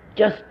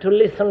 just to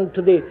listen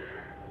to the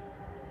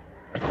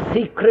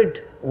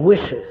secret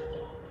wishes,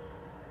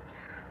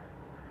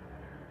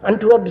 and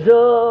to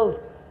observe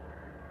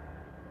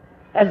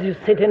as you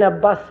sit in a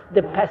bus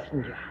the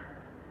passenger,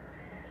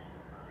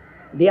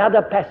 the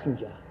other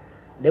passenger,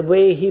 the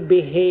way he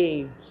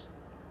behaves,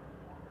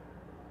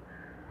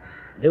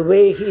 the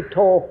way he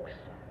talks,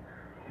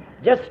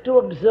 just to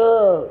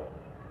observe.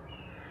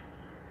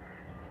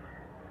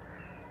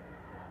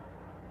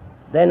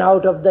 Then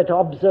out of that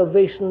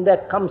observation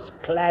there comes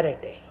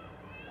clarity.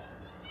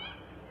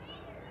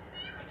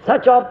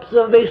 Such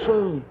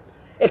observation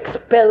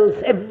expels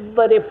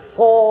every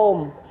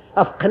form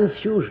of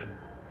confusion.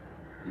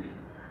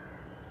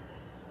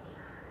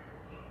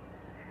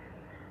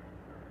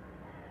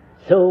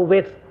 So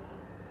with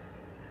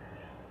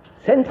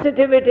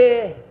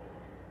sensitivity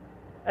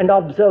and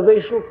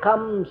observation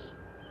comes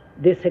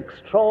this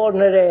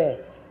extraordinary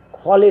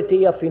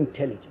quality of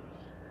intelligence.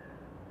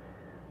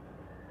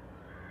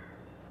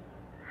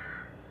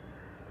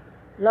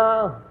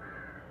 Now,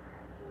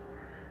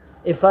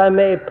 if I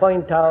may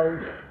point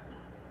out,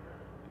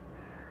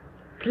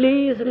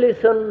 please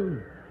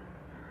listen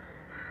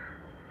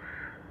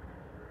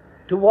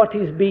to what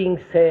is being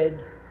said.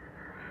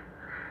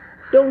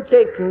 Don't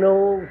take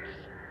notes.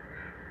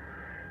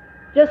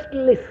 Just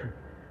listen.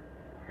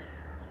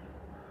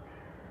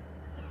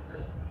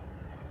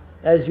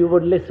 As you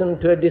would listen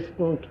to a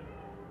distant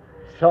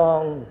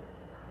song,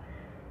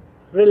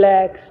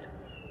 relaxed,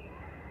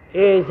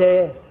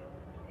 easy,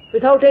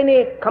 without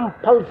any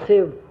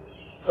compulsive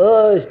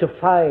urge to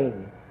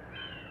find.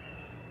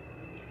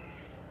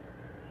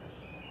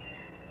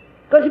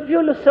 Because if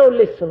you so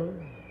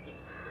listen,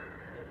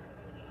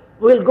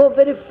 we'll go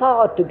very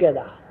far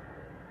together.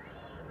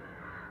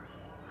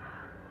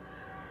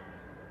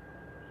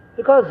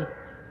 Because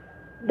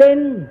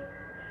then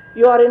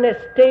you are in a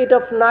state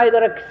of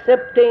neither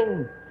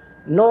accepting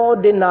nor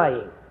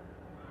denying.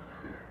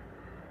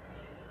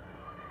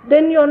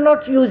 Then you are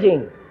not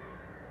using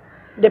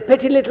the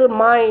petty little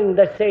mind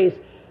that says,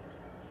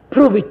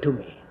 prove it to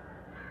me.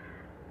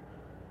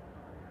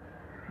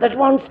 that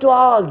wants to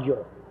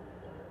argue,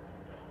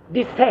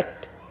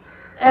 dissect,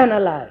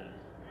 analyze,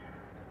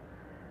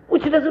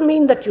 which doesn't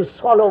mean that you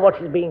swallow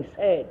what is being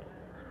said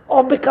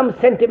or become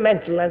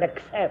sentimental and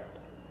accept.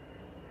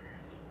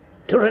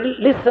 To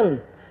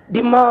listen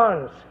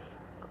demands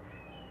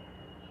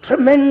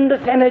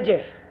tremendous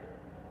energy.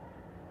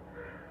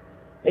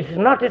 It is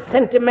not a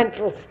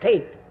sentimental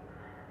state,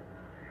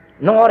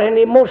 nor an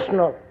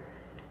emotional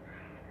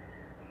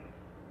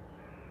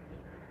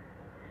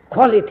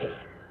quality.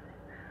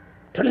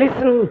 To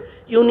listen,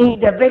 you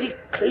need a very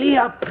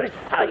clear,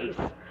 precise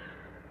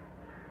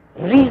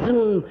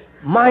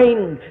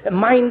mind, a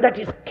mind that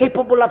is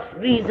capable of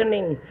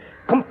reasoning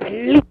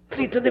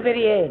completely to the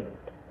very end.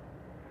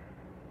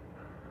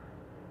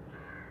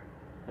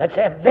 That's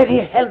a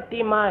very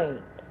healthy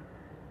mind.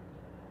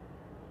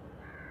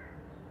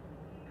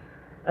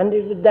 And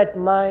with that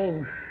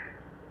mind,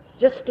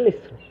 just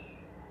listen.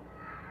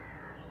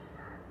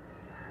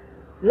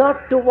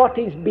 Not to what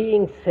is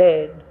being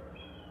said,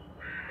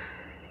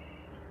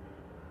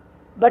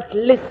 but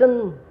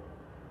listen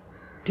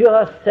to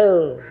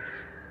yourselves.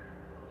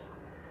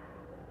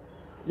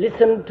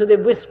 Listen to the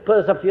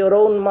whispers of your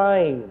own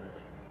mind,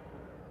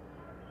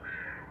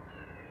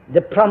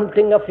 the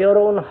prompting of your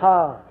own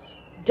heart.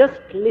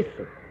 Just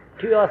listen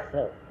to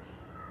yourself.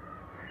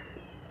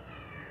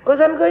 Because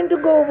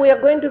we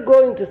are going to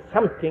go into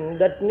something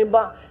that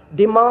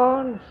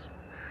demands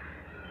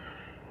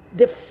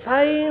the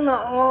fine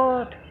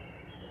art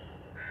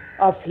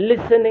of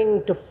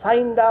listening to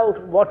find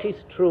out what is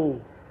true.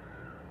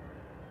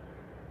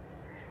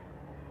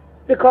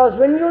 Because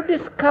when you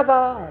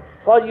discover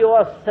for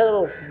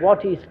yourself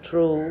what is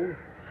true,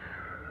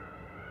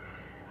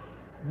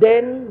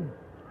 then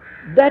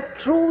that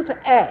truth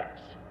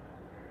acts.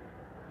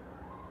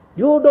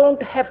 You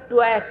don't have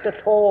to act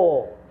at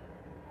all.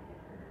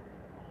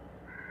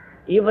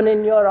 Even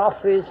in your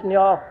office, in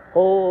your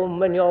home,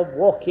 when you're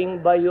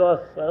walking by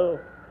yourself,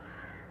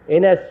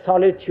 in a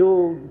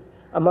solitude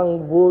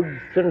among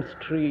woods and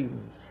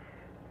streams.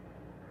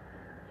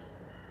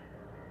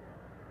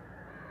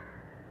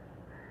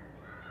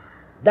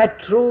 That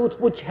truth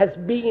which has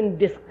been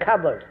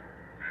discovered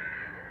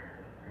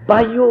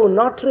by you,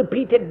 not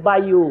repeated by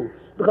you,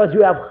 because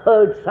you have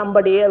heard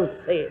somebody else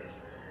say it.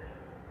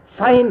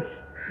 Find,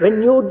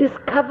 when you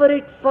discover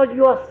it for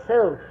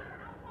yourself,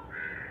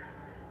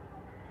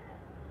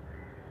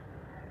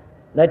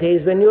 that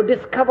is, when you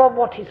discover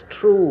what is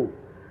true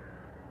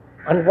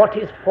and what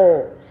is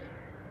false,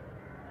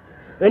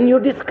 when you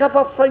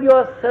discover for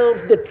yourself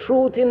the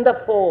truth in the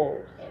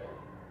false,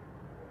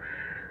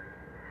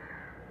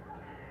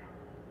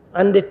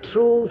 and the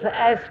truth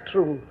as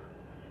truth,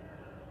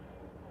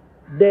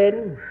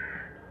 then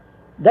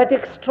that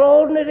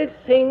extraordinary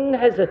thing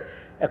has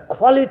a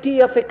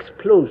quality of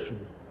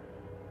explosion.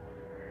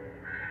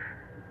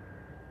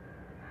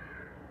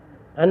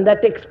 And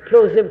that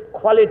explosive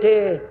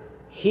quality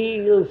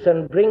heals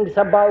and brings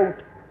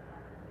about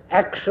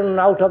action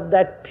out of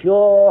that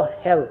pure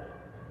health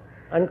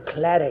and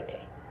clarity.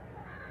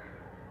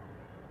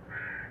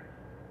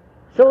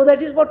 So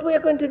that is what we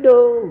are going to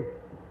do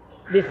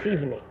this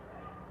evening.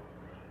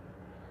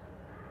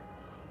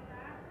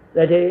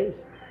 That is,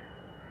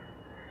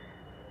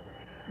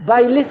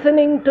 by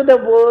listening to the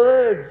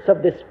words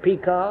of the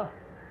speaker,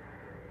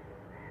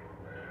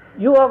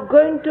 you are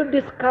going to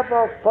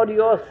discover for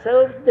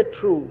yourself the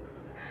truth.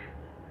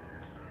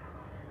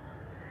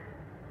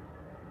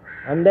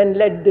 And then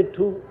let the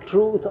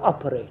truth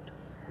operate,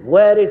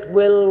 where it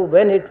will,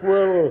 when it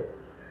will.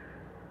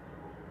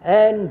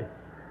 And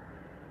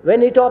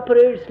when it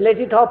operates, let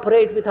it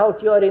operate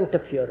without your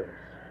interference.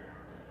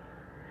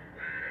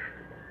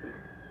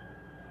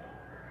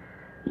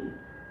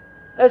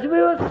 As we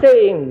were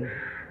saying,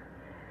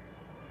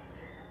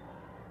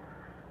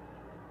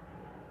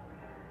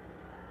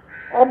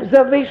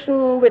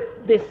 observation with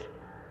this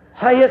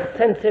highest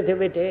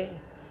sensitivity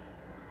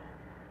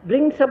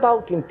brings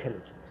about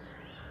intelligence.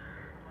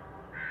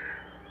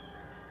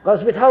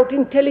 Because without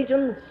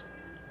intelligence,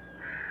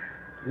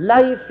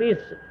 life is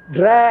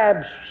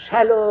drab,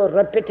 shallow,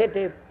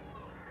 repetitive,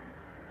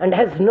 and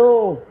has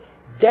no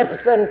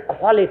depth and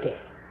quality.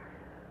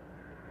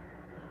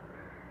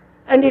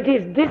 And it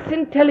is this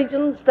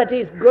intelligence that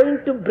is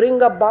going to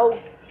bring about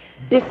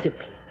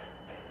discipline.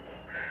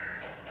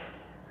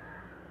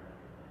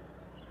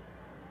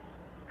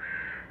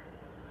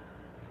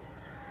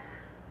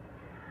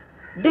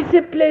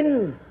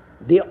 Discipline,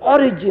 the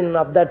origin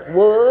of that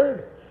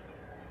word,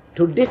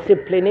 to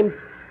discipline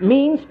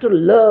means to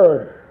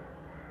learn,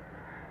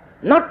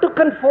 not to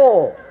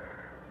conform,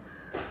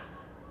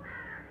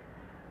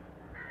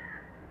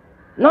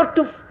 not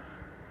to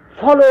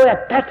follow a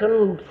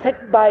pattern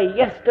set by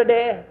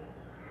yesterday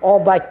or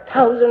by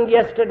 1,000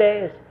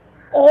 yesterdays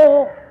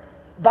or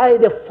by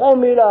the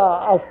formula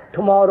of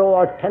tomorrow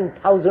or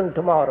 10,000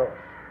 tomorrows.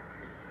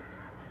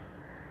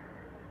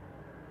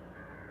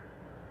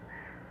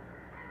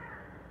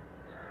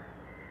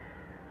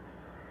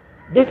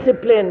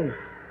 Discipline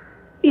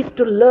is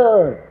to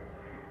learn.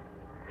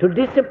 To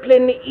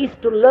discipline is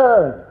to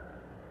learn,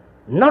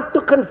 not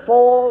to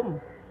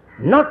conform,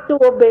 not to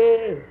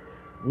obey,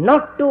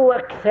 not to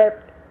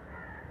accept,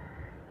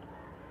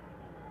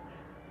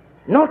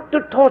 not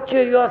to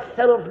torture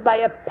yourself by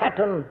a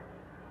pattern,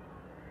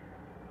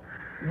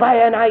 by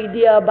an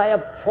idea, by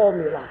a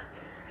formula.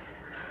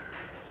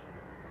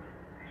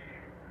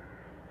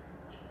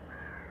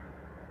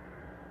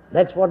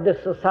 That's what the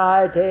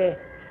society,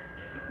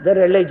 the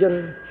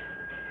religion,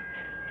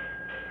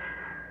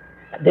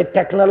 the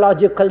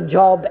technological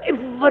job,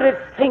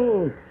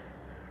 everything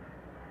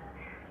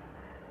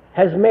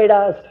has made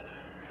us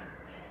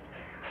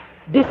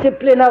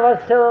discipline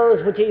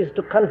ourselves, which is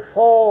to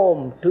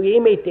conform, to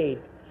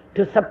imitate,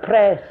 to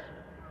suppress,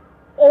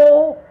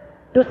 or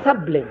to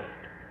sublimate.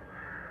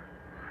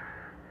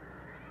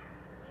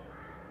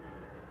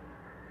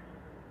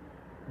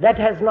 That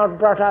has not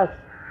brought us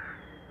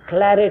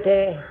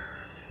clarity,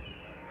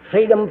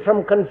 freedom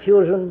from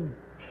confusion,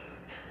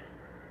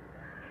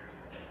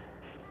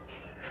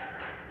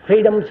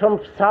 freedom from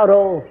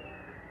sorrow.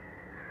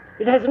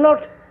 It has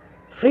not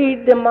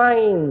freed the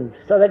mind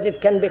so that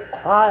it can be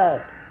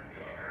quiet,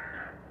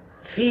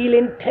 feel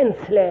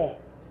intensely,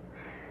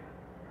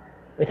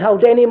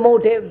 without any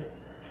motive,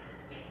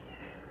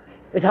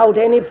 without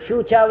any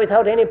future,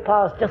 without any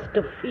past, just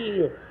to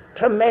feel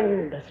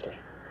tremendously.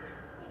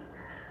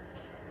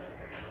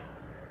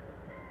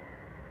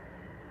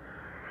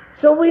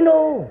 So we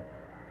know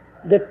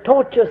the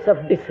tortures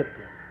of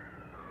discipline,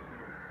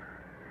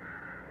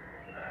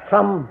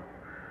 from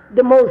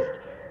the most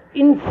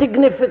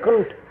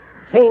insignificant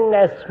thing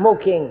as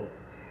smoking,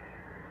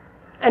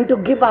 and to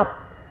give up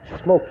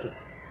smoking.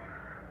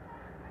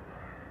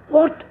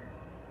 What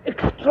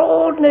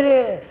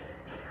extraordinary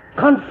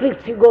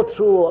conflicts you go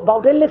through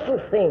about a little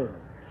thing,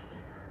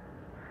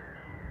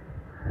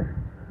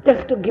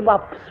 just to give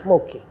up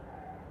smoking.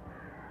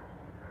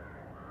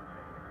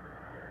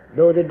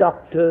 Though the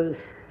doctors,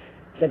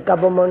 the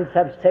governments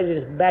have said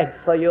it's bad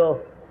for you,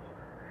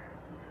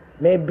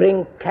 may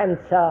bring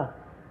cancer,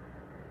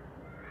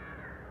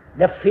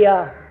 the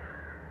fear,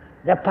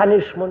 the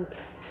punishment,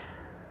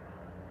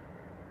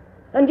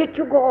 and yet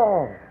you go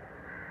on.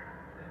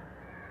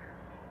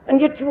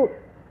 And yet you,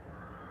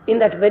 in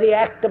that very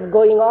act of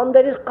going on,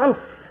 there is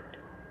conflict.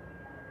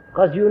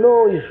 Because you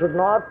know you should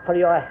not, for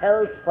your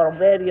health, for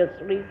various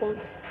reasons,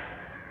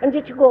 and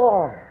yet you go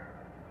on.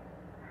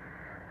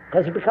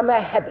 Because you become a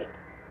habit.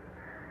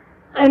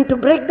 And to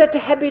break that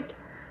habit,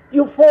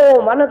 you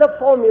form another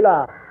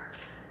formula,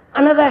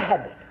 another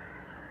habit.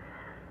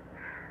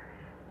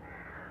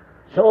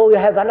 So you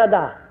have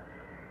another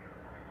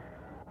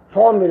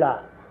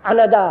formula,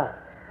 another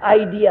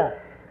idea.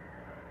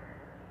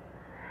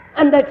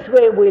 And that's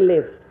where we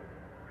live.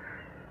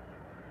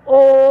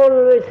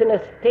 Always in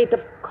a state of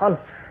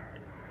conflict.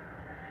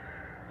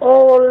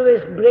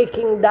 Always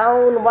breaking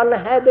down one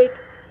habit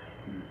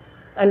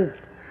and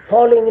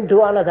falling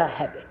into another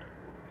habit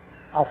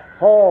of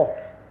thought,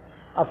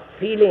 of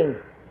feeling,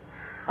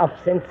 of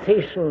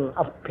sensation,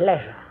 of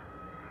pleasure.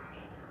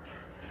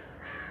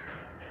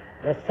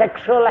 The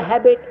sexual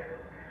habit,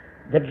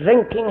 the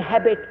drinking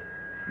habit,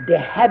 the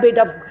habit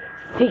of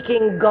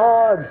seeking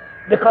God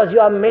because you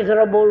are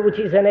miserable, which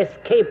is an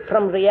escape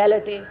from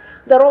reality,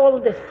 they're all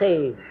the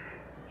same.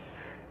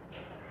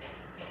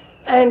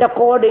 And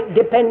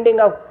depending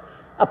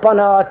upon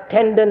our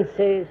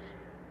tendencies,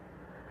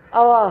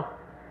 our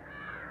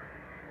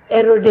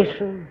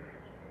erudition,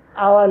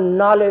 our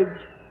knowledge,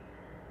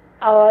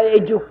 our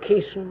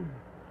education,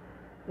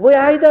 we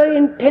either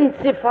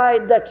intensify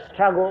that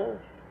struggle,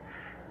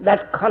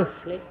 that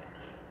conflict,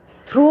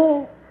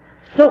 through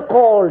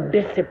so-called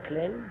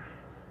discipline,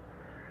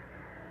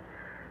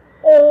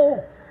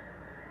 or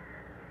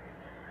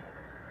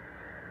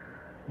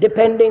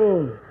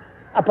depending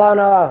upon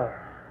our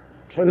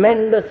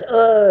tremendous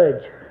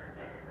urge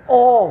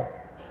or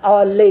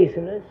our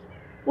laziness,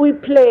 we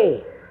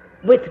play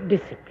with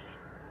discipline.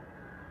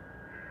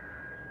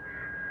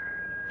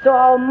 So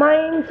our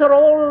minds are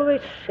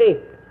always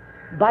shaped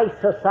by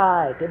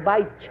society,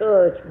 by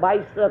church,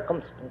 by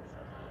circumstances.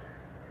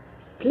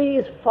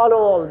 Please follow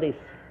all this.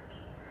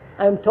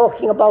 I'm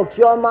talking about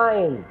your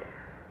mind.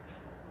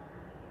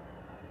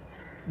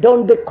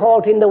 Don't be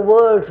caught in the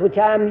words which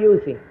I am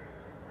using.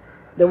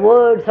 The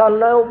words are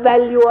no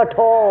value at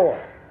all.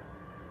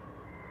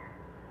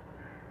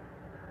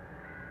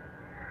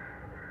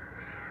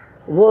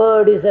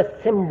 Word is a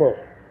symbol.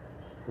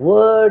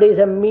 Word is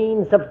a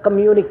means of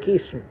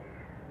communication.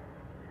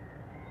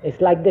 It's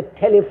like the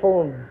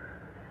telephone.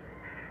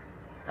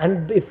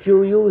 And if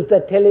you use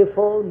the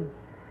telephone,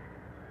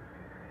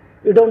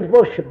 you don't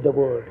worship the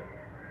word.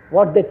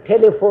 What the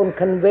telephone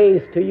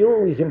conveys to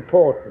you is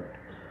important.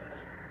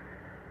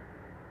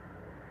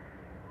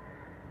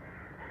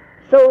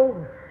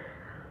 So,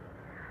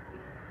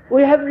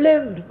 we have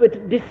lived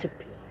with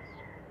disciplines,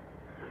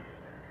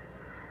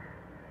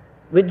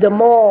 with the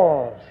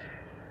mores,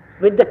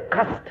 with the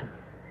custom,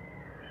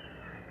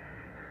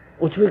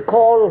 which we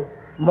call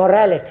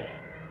morality.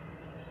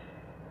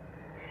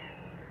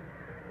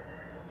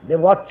 The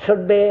what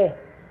should be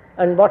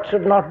and what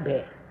should not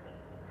be.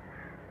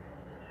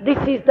 This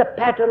is the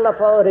pattern of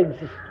our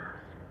existence.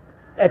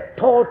 a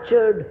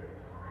tortured,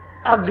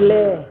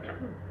 ugly,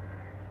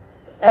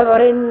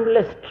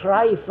 ever-endless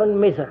strife and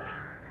misery.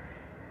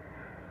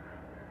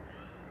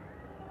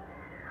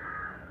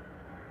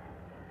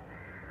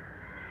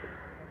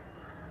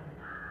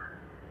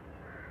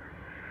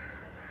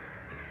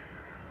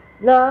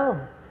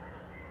 Now,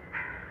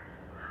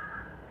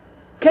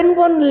 can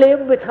one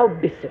live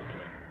without discipline?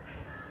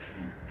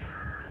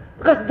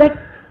 Because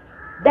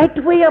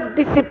that way of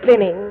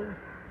disciplining,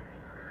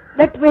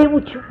 that way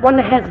which one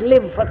has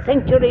lived for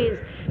centuries,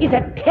 is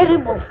a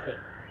terrible thing.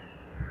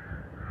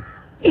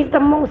 Is the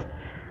most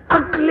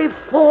ugly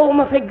form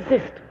of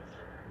existence.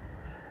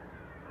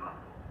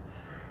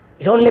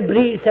 It only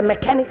breeds a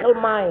mechanical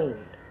mind.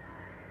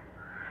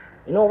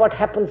 You know what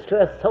happens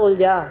to a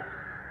soldier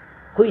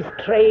who is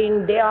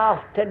trained day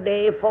after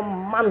day for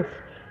months,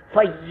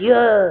 for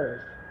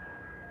years,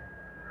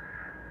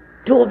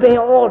 to obey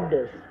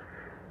orders?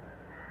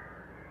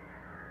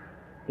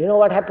 You know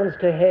what happens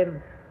to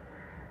him?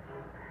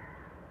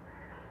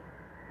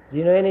 Do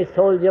you know any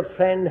soldier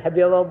friend? Have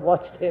you ever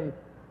watched him?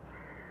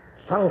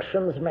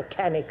 Functions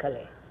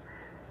mechanically,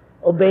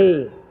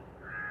 obeying.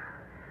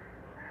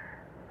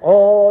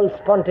 All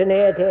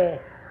spontaneity,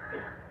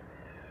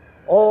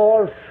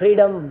 all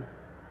freedom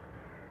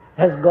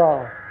has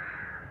gone.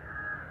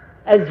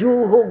 As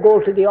you who go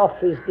to the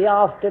office day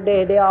after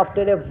day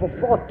for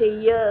 40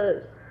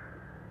 years,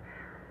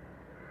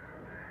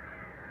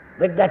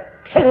 with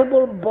that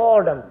terrible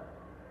boredom,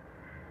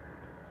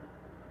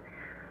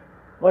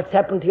 what's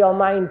happened to your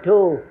mind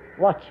too?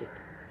 Watch it.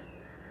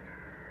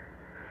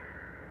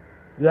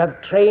 You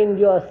have trained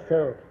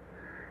yourself.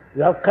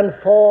 You have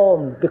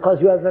conformed because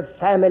you have a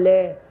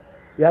family.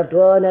 You have to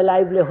earn a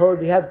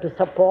livelihood. You have to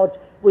support.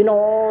 We know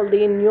all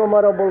the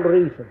innumerable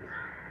reasons.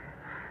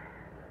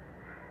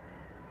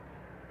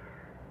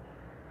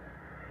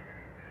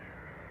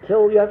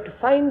 So you have to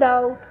find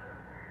out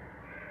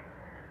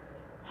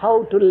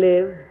how to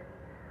live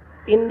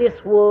in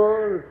this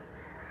world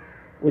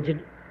which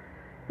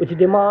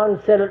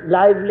demands a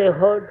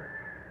livelihood,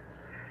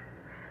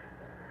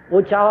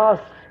 which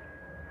asks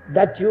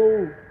that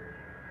you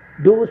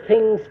do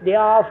things day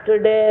after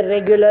day,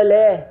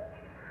 regularly,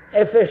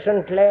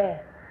 efficiently,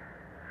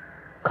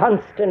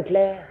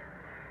 constantly,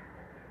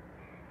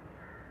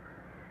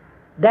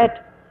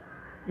 that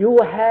you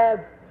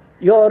have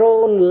your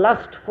own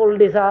lustful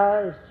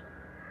desires,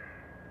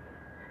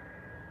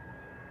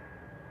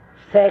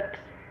 sex,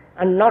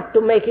 and not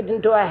to make it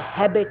into a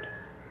habit,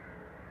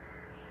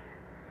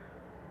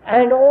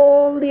 and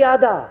all the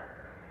other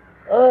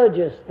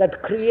urges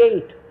that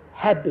create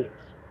habits.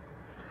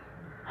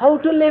 How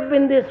to live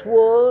in this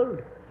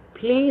world?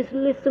 Please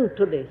listen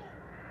to this.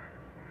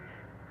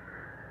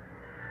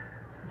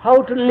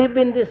 How to live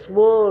in this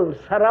world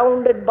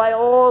surrounded by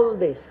all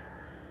this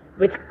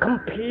with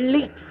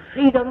complete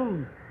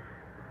freedom,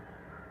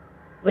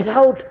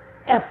 without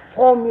a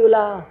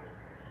formula,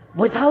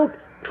 without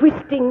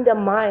twisting the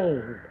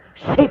mind,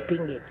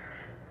 shaping it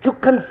to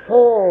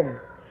conform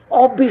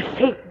or be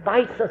shaped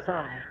by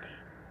society.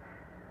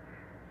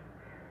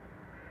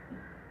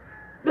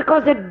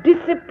 Because a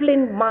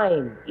disciplined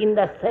mind, in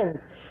the sense,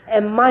 a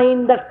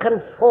mind that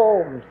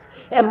conforms,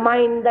 a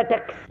mind that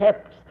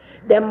accepts,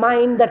 the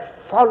mind that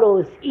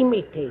follows,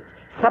 imitates,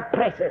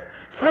 suppresses,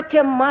 such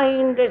a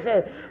mind is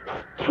a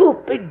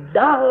stupid,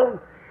 dull,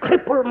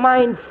 crippled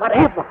mind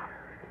forever.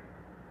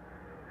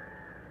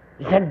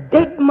 It's a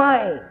dead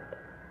mind.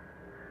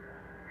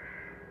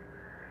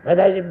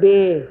 Whether it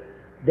be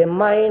the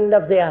mind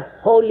of the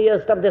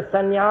holiest of the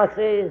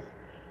sannyasis,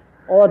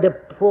 or the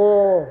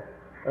poor,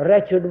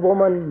 wretched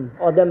woman,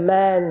 or the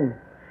man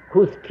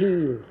who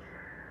steals.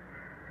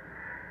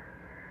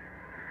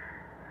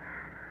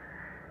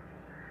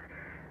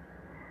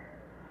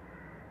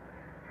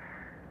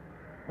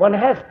 One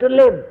has to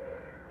live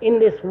in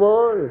this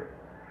world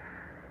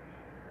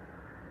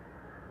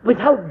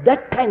without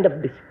that kind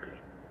of discipline.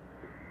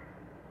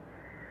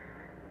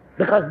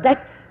 Because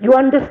that, you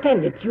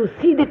understand it, you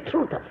see the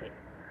truth of it.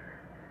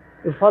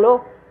 You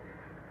follow?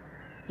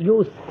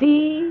 You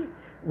see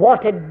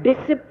what a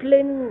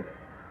discipline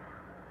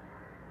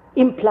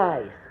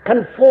implies: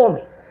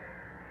 conforming,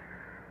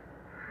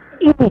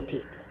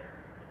 imitating,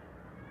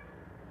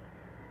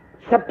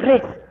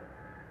 suppressing,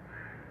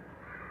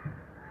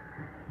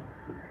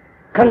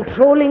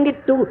 controlling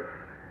it to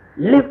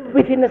live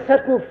within a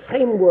certain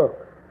framework,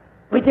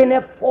 within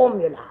a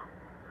formula,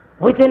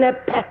 within a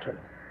pattern.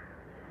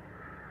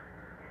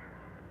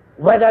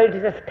 Whether it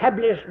is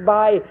established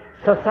by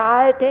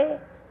society,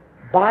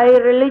 by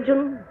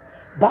religion,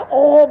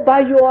 or by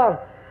your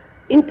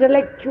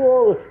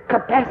intellectual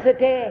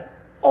capacity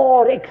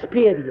or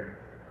experience.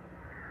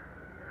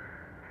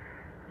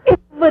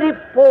 Every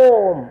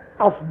form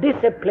of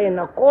discipline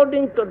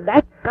according to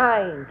that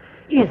kind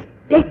is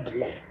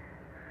deadly,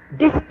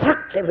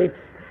 destructive. It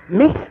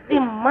makes the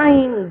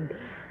mind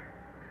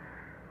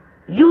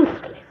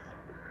useless.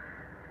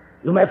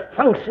 You may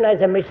function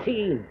as a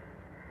machine,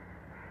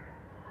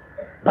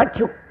 but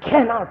you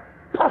cannot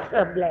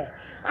possibly,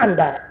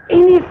 under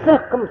any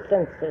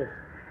circumstances,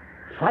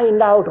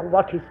 find out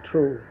what is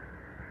true.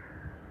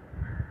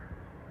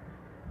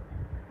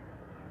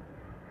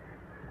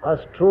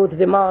 Because truth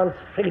demands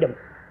freedom.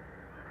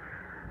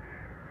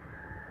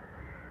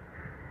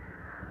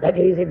 That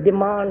is, it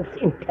demands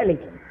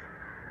intelligence.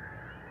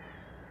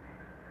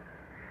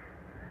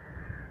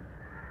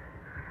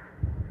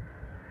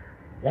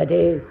 That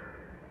is,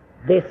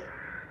 this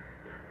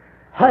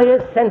higher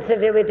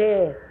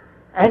sensitivity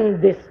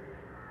and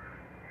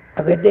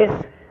with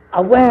this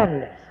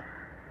awareness,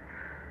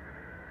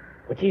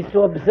 which is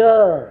to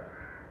observe.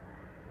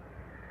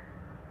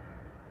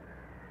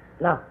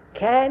 Now,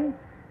 can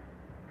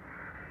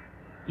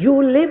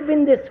you live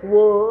in this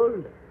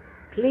world?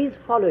 Please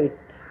follow it.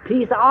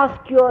 Please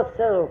ask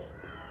yourself,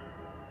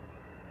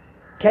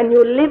 can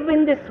you live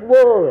in this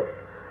world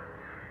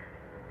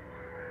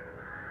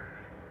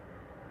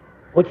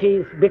which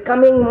is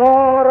becoming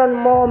more and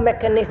more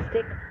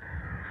mechanistic?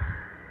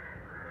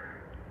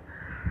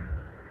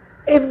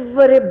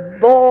 Every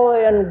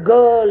boy and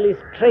girl is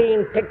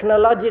trained,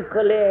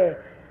 technologically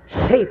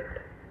shaped,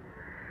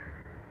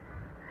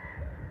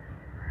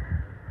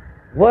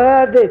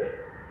 where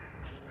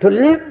to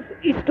live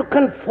is to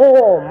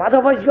conform,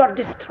 otherwise you are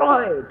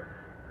destroyed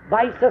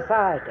by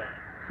society.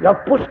 You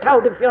are pushed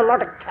out if you are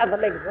not a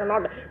Catholic, if you are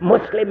not a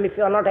Muslim, if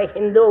you are not a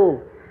Hindu,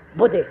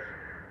 Buddhist.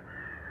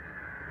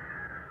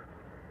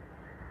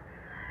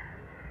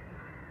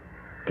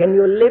 Can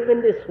you live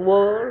in this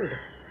world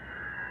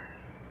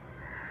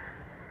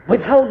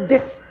without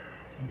this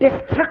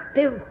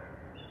destructive,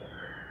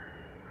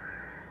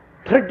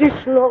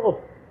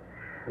 traditional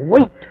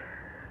weight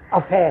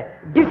of a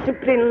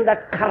discipline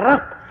that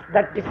corrupts,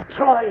 that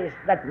destroys,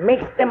 that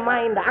makes the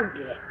mind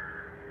ugly?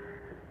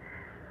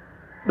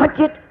 But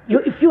yet,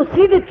 if you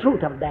see the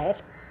truth of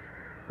that,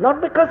 not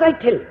because I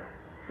tell you,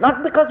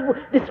 not because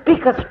the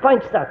speaker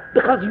points out,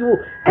 because you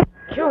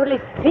actually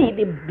see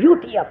the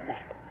beauty of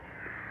that,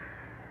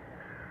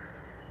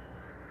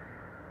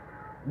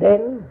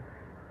 then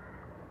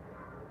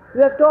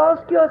you have to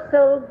ask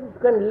yourself if you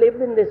can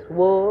live in this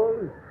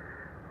world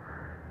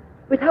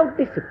without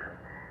discipline.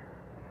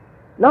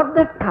 Not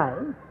that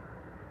time.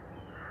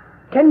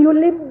 Can you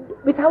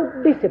live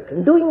without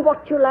discipline, doing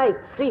what you like,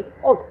 free?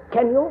 Or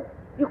can you?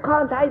 You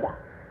can't either.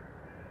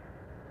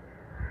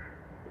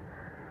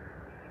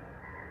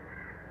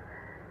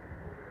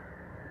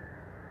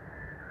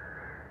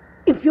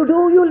 If you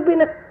do, you'll be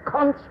in a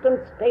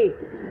constant state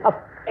of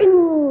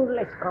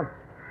endless conflict.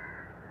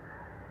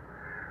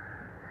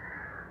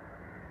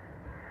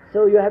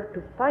 So you have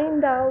to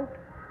find out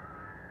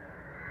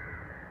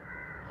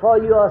for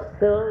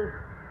yourself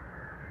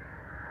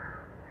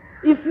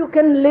if you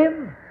can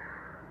live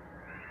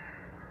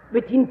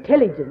with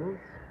intelligence.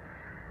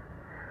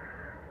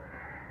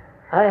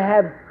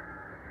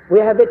 We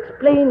have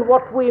explained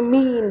what we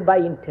mean by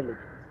intelligence.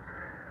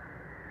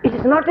 It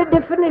is not a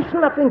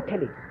definition of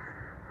intelligence.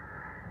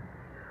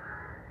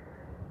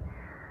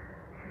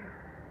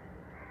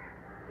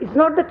 It's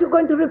not that you're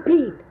going to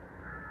repeat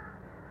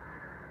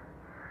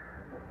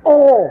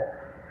or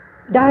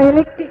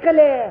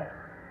dialectically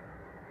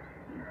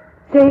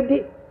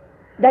say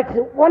that's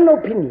one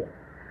opinion.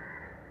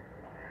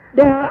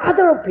 There are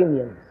other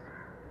opinions.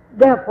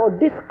 Therefore,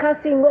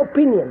 discussing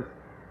opinions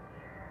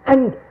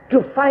and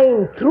to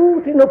find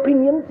truth in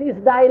opinions is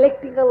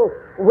dialectical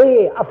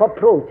way of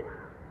approach.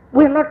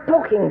 We're not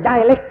talking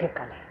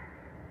dialectically.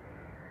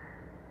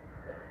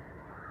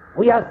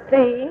 We are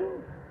saying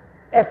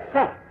a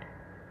fact.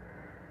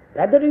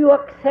 Whether you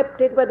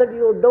accept it, whether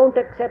you don't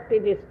accept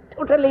it is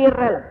totally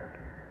irrelevant.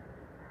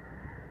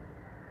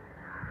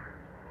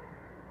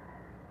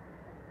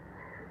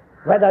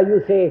 Whether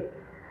you say,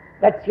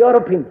 that's your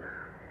opinion.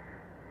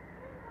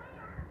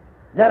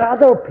 There are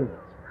other opinions.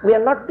 We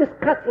are not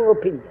discussing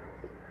opinions.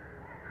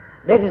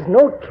 There is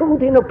no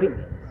truth in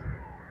opinions.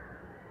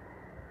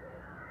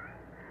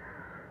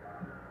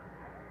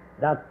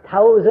 There are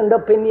 1,000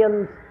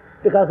 opinions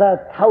because there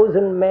are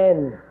 1,000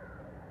 men.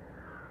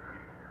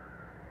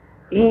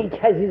 Each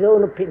has his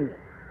own opinion.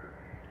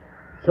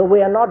 So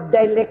we are not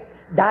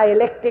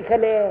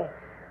dialectically,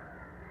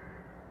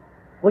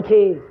 which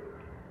is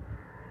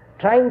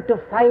trying to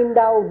find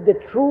out the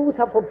truth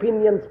of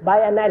opinions by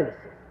analysis.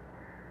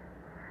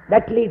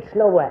 That leads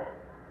nowhere.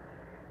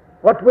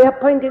 What we are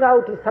pointing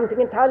out is something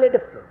entirely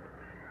different.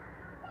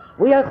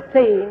 We are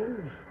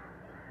saying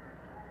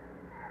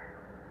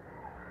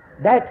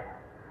that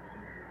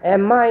a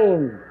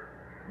mind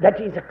that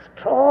is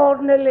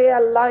extraordinarily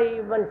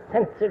alive and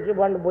sensitive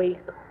and awake,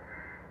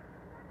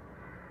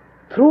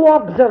 through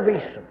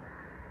observation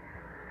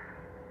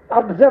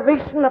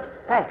of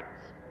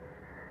facts.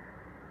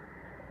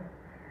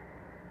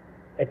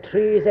 A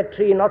tree is a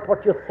tree, not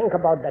what you think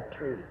about that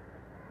tree.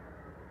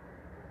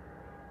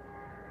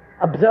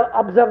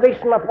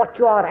 Observation of what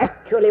you are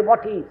actually,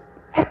 what is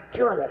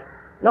actually,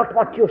 not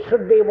what you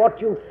should be, what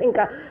you think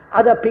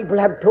other people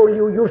have told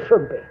you you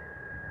should be.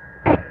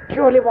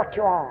 Actually what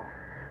you are.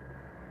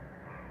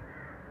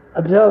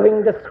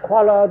 Observing the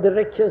squalor, the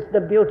riches, the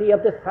beauty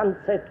of the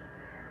sunset,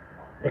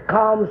 the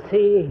calm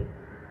sea,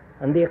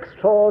 and the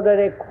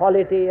extraordinary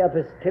quality of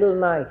a still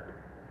night.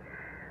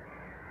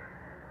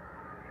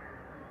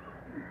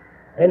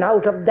 And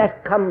out of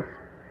that comes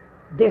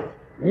this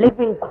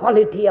living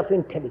quality of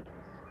intelligence.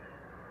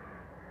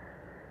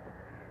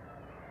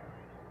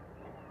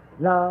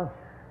 Now,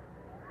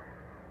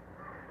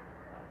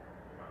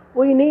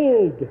 we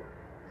need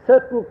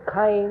certain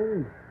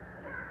kind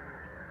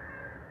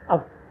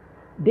of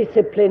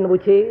discipline,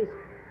 which is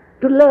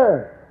to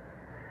learn.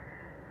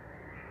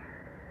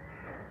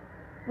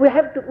 We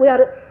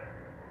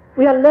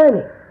are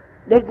learning.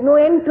 There is no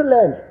end to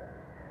learning.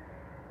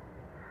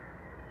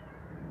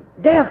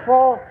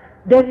 Therefore,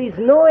 there is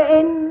no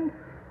end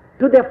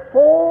to the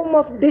form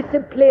of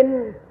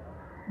discipline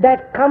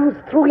that comes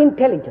through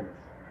intelligence.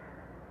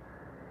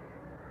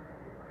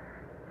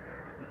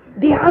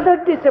 The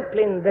other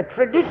discipline, the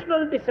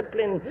traditional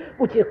discipline,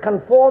 which is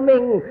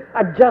conforming,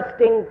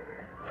 adjusting,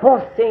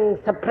 forcing,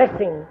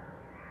 suppressing,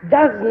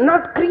 does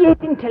not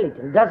create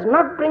intelligence, does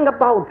not bring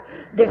about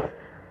this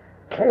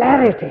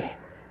clarity,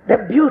 the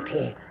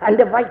beauty and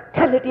the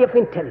vitality of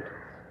intelligence.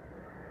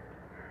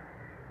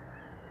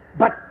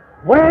 But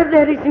where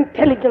there is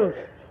intelligence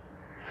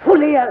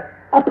fully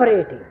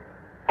operating,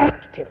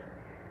 active,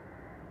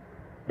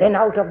 then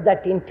out of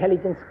that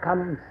intelligence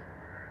comes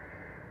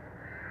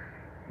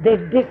the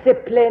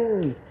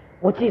discipline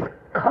which is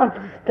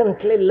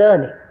constantly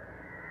learning.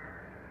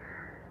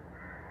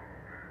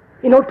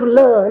 You know, to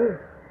learn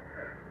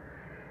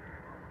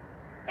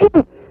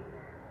anything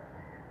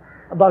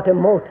about a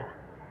motor,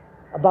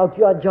 about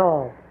your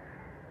job,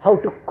 how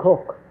to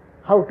cook,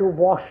 how to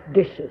wash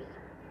dishes,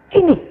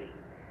 anything.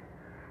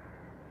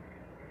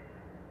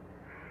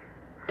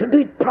 To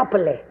do it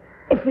properly,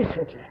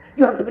 efficiently,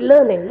 you have to be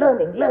learning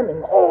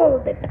all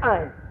the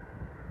time.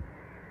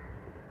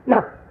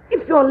 Now,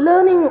 if you are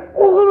learning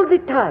all the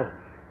time,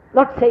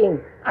 not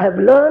saying, I have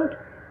learned,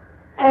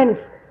 and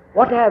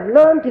what I have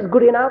learned is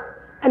good enough,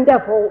 and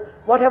therefore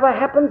whatever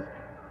happens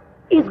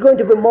is going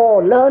to be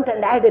more learned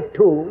and added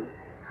to,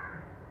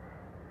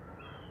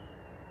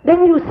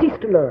 then you cease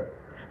to learn.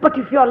 But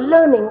if you are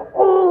learning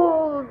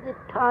all the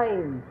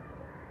time,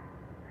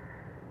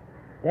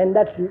 then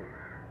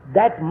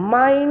that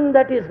mind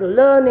that is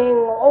learning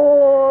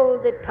all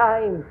the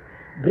time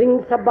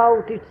brings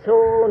about its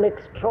own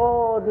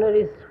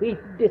extraordinary sweet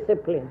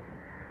discipline,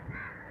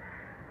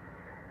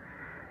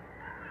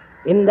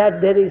 in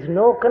that there is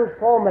no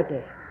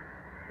conformity,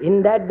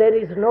 in that there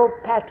is no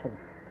pattern,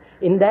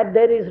 in that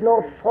there is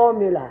no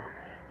formula,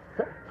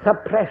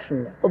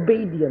 suppression,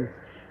 obedience.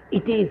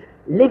 It is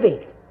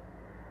living.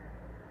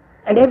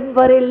 And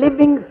every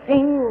living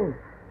thing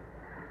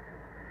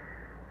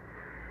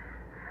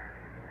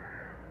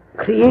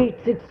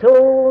creates its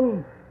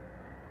own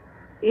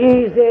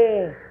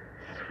easy,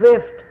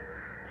 swift,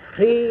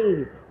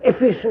 free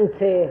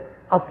efficiency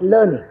of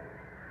learning.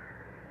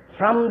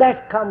 From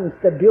that comes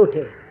the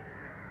beauty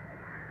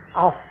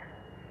of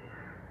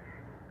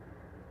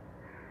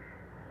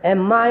a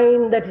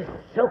mind that is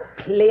so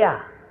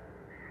clear,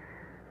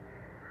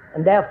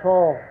 and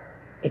therefore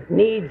it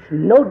needs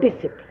no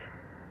discipline.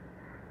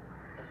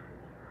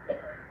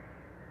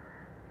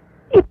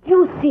 If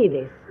you see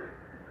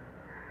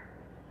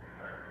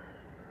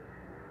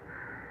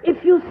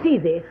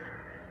this,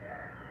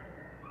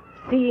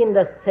 see in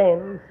the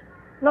sense,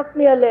 not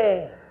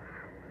merely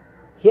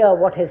hear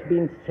what has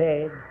been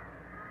said,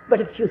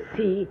 but if you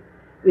see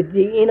with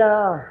the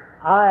inner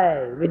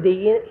eye, with the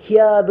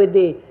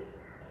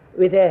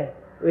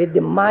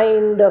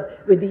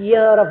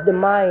ear of the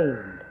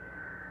mind,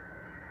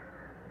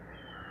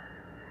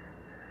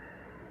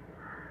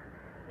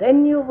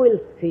 then you will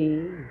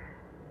see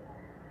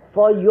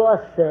for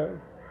yourself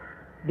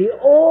the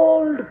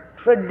old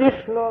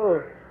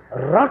traditional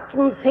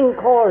rotten thing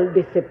called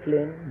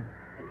discipline.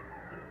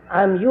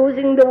 I am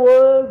using the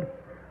word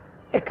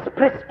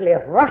expressly,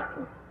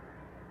 rotten,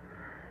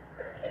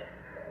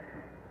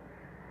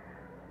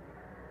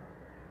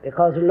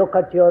 because look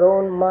at your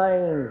own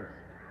minds,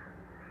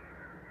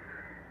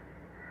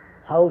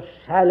 how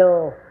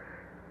shallow,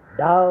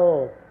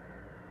 dull,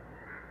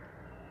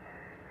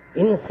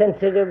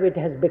 insensitive it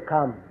has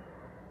become.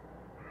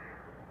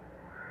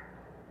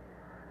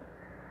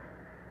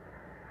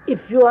 If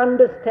you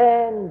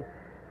understand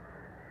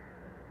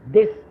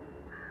this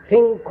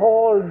thing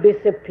called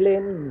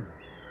discipline,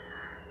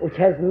 which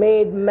has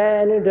made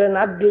man into an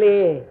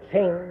ugly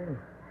thing,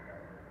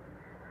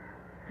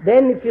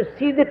 then if you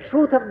see the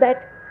truth of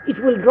that, it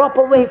will drop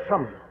away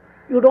from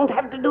you. You don't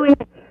have to do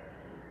anything.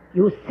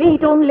 You see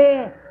it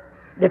only,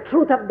 the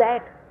truth of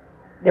that,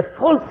 the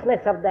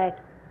falseness of that,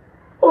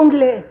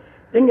 only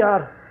when you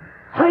are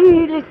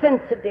highly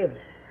sensitive.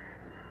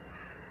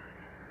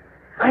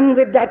 And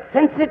with that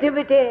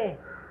sensitivity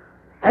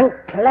and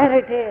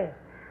clarity,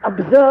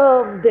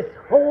 observe this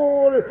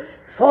whole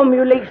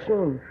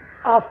formulation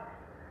of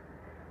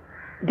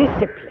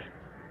discipline.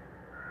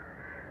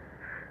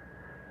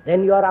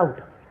 Then you are out of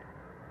it.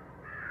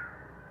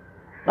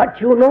 But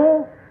you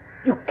know,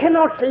 you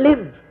cannot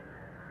live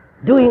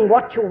doing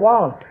what you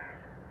want,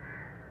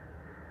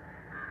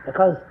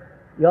 because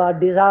your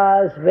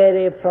desires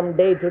vary from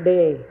day to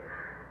day.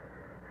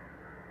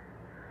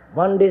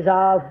 One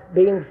desire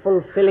being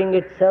fulfilling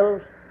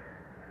itself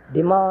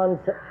demands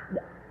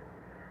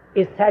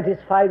is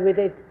satisfied with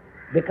it,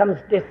 becomes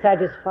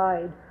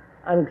dissatisfied,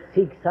 and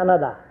seeks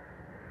another.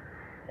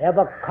 They have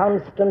a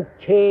constant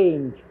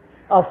change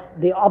of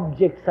the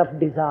objects of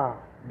desire.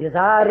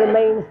 Desire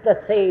remains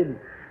the same,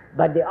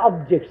 but the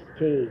objects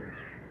change.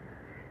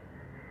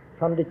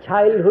 From the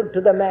childhood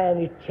to the man,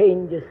 it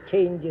changes.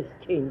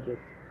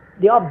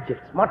 The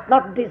objects,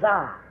 not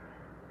desire.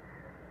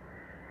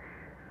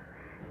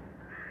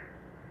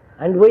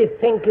 And we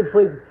think if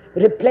we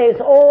replace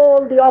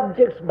all the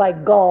objects by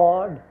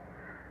God,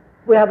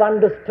 we have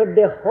understood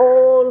the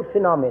whole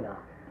phenomena.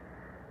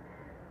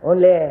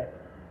 Only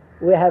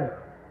we have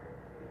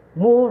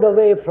moved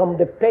away from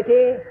the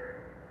petty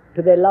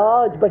to the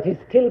large, but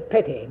it's still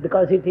petty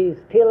because it is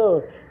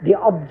still the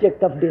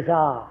object of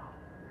desire.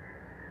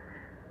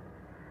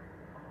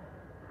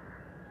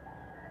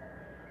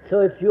 So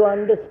if you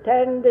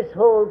understand this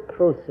whole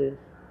process,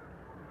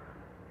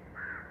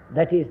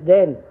 that is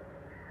then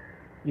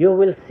you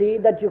will see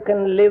that you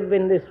can live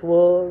in this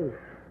world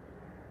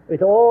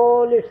with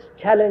all its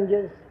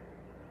challenges,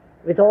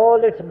 with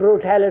all its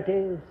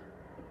brutalities,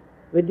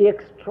 with the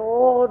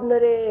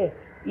extraordinary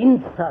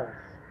insults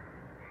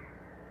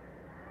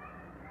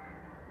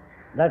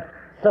that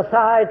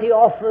society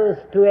offers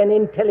to an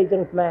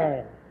intelligent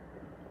man.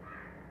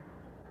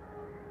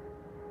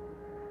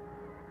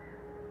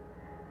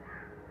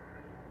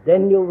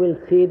 Then you will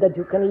see that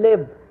you can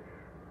live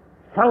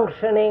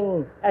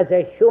functioning as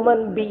a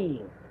human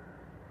being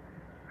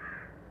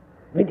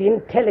with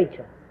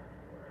intelligence,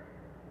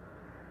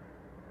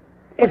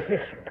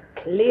 efficient,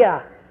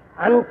 clear,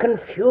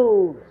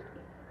 unconfused.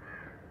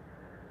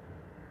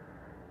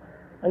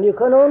 And you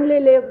can only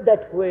live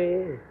that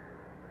way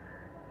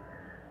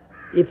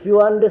if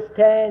you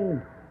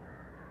understand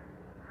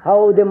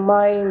how the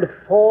mind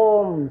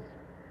forms,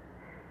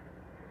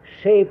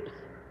 shapes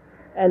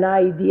an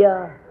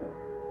idea,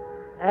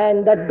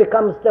 and that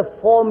becomes the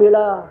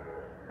formula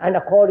and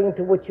according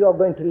to which you are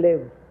going to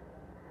live.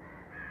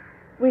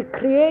 We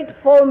create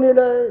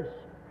formulas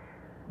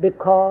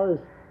because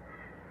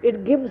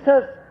it gives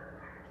us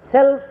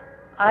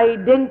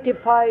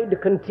self-identified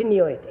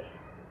continuity.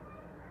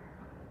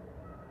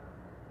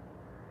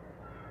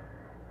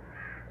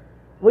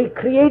 We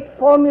create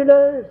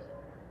formulas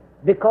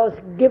because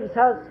it gives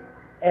us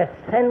a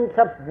sense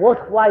of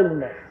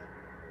worthwhileness.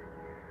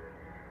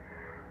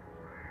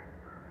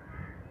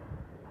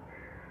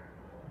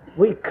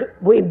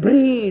 We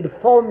breed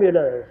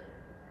formulas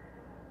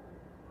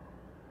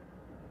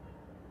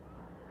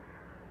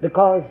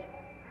because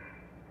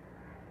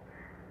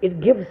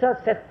it gives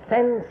us a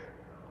sense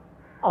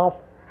of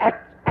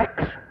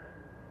action,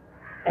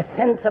 a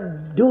sense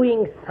of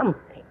doing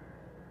something.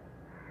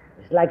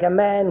 It's like a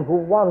man who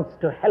wants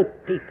to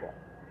help people.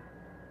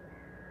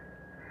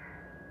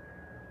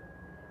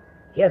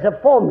 He has a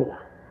formula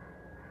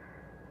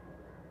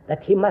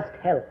that he must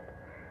help,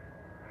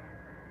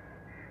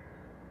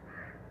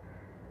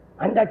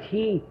 and that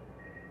he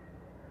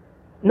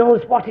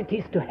knows what it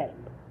is to help.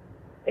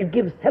 It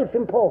gives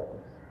self-importance.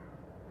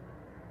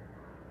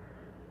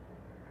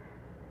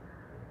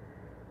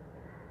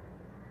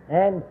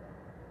 And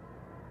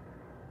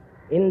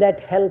in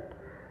that help,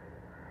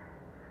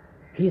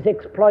 he's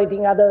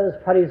exploiting others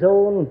for his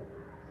own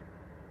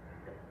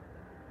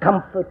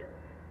comfort,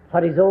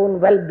 for his own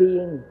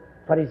well-being,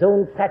 for his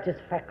own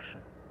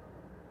satisfaction.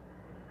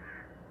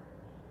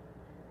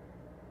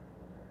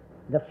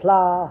 The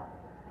flower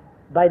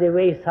by the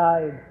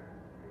wayside,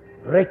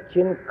 rich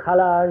in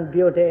color and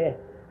beauty,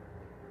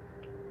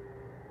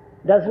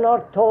 does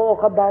not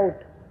talk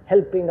about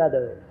helping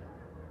others.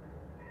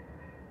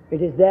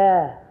 It is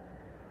there,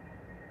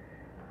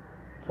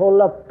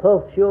 full of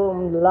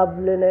perfume,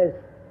 loveliness,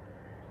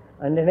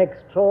 and an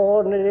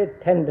extraordinary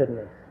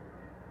tenderness.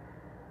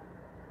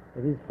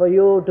 It is for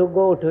you to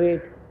go to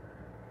it,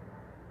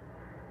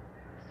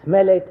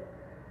 smell it,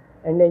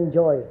 and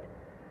enjoy it.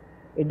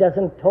 It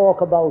doesn't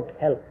talk about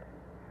help.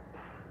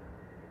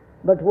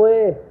 But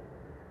we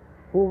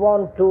who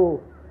want to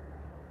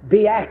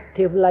be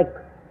active, like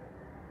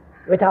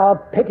with our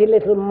petty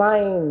little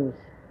minds,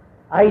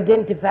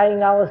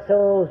 identifying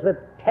ourselves with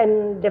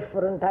 10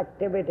 different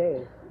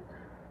activities,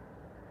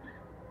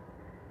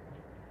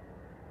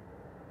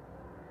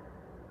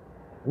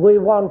 we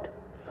want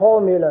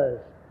formulas,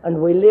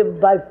 and we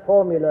live by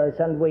formulas,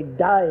 and we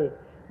die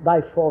by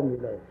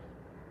formulas.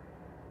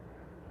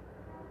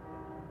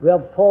 We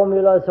have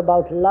formulas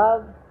about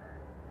love,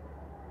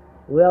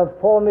 we have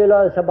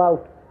formulas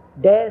about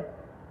death,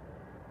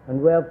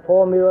 and we have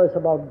formulas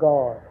about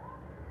God.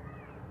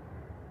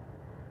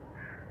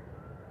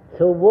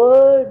 So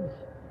words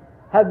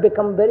have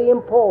become very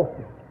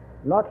important,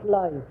 not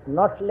life,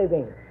 not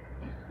living.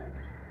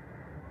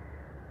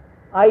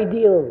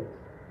 Ideals,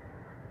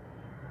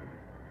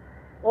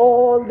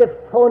 all the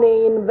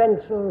phony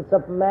inventions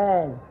of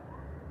man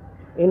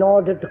in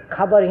order to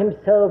cover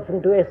himself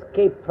and to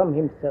escape from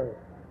himself.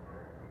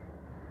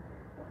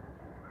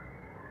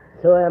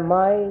 So a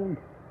mind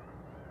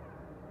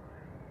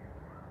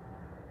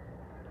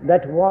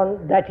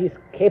that is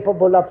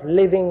capable of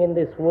living in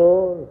this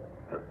world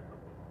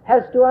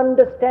has to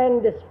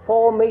understand this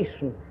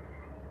formation,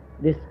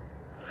 this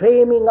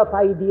framing of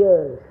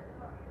ideas,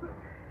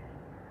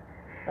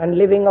 and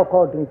living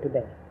according to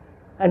them.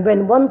 And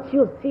when once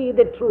you see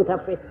the truth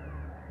of it,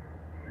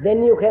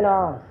 then you can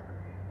ask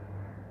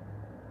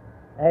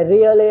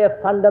a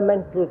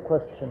fundamental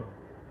question.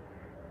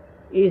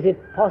 Is it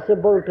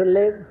possible to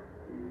live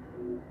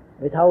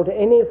without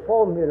any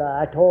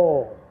formula at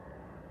all?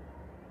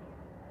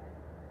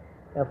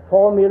 A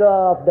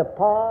formula of the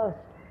past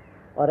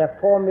or a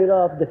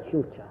formula of the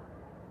future?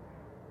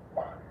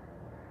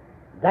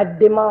 That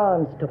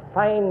demands to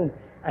find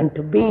and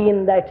to be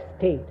in that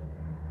state,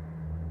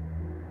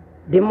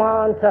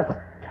 demands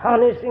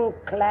astonishing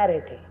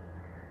clarity,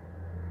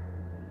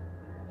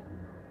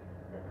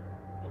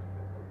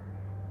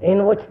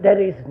 in which there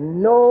is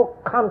no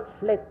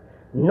conflict,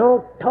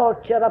 no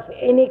torture of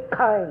any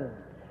kind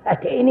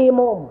at any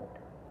moment,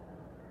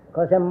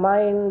 because a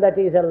mind that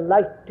is a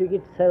light to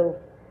itself,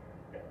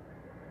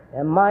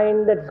 a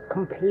mind that is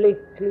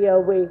completely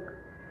awake,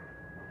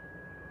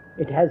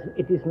 it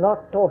is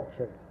not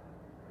tortured.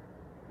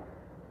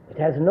 It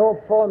has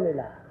no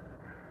formula.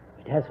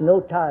 It has no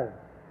time.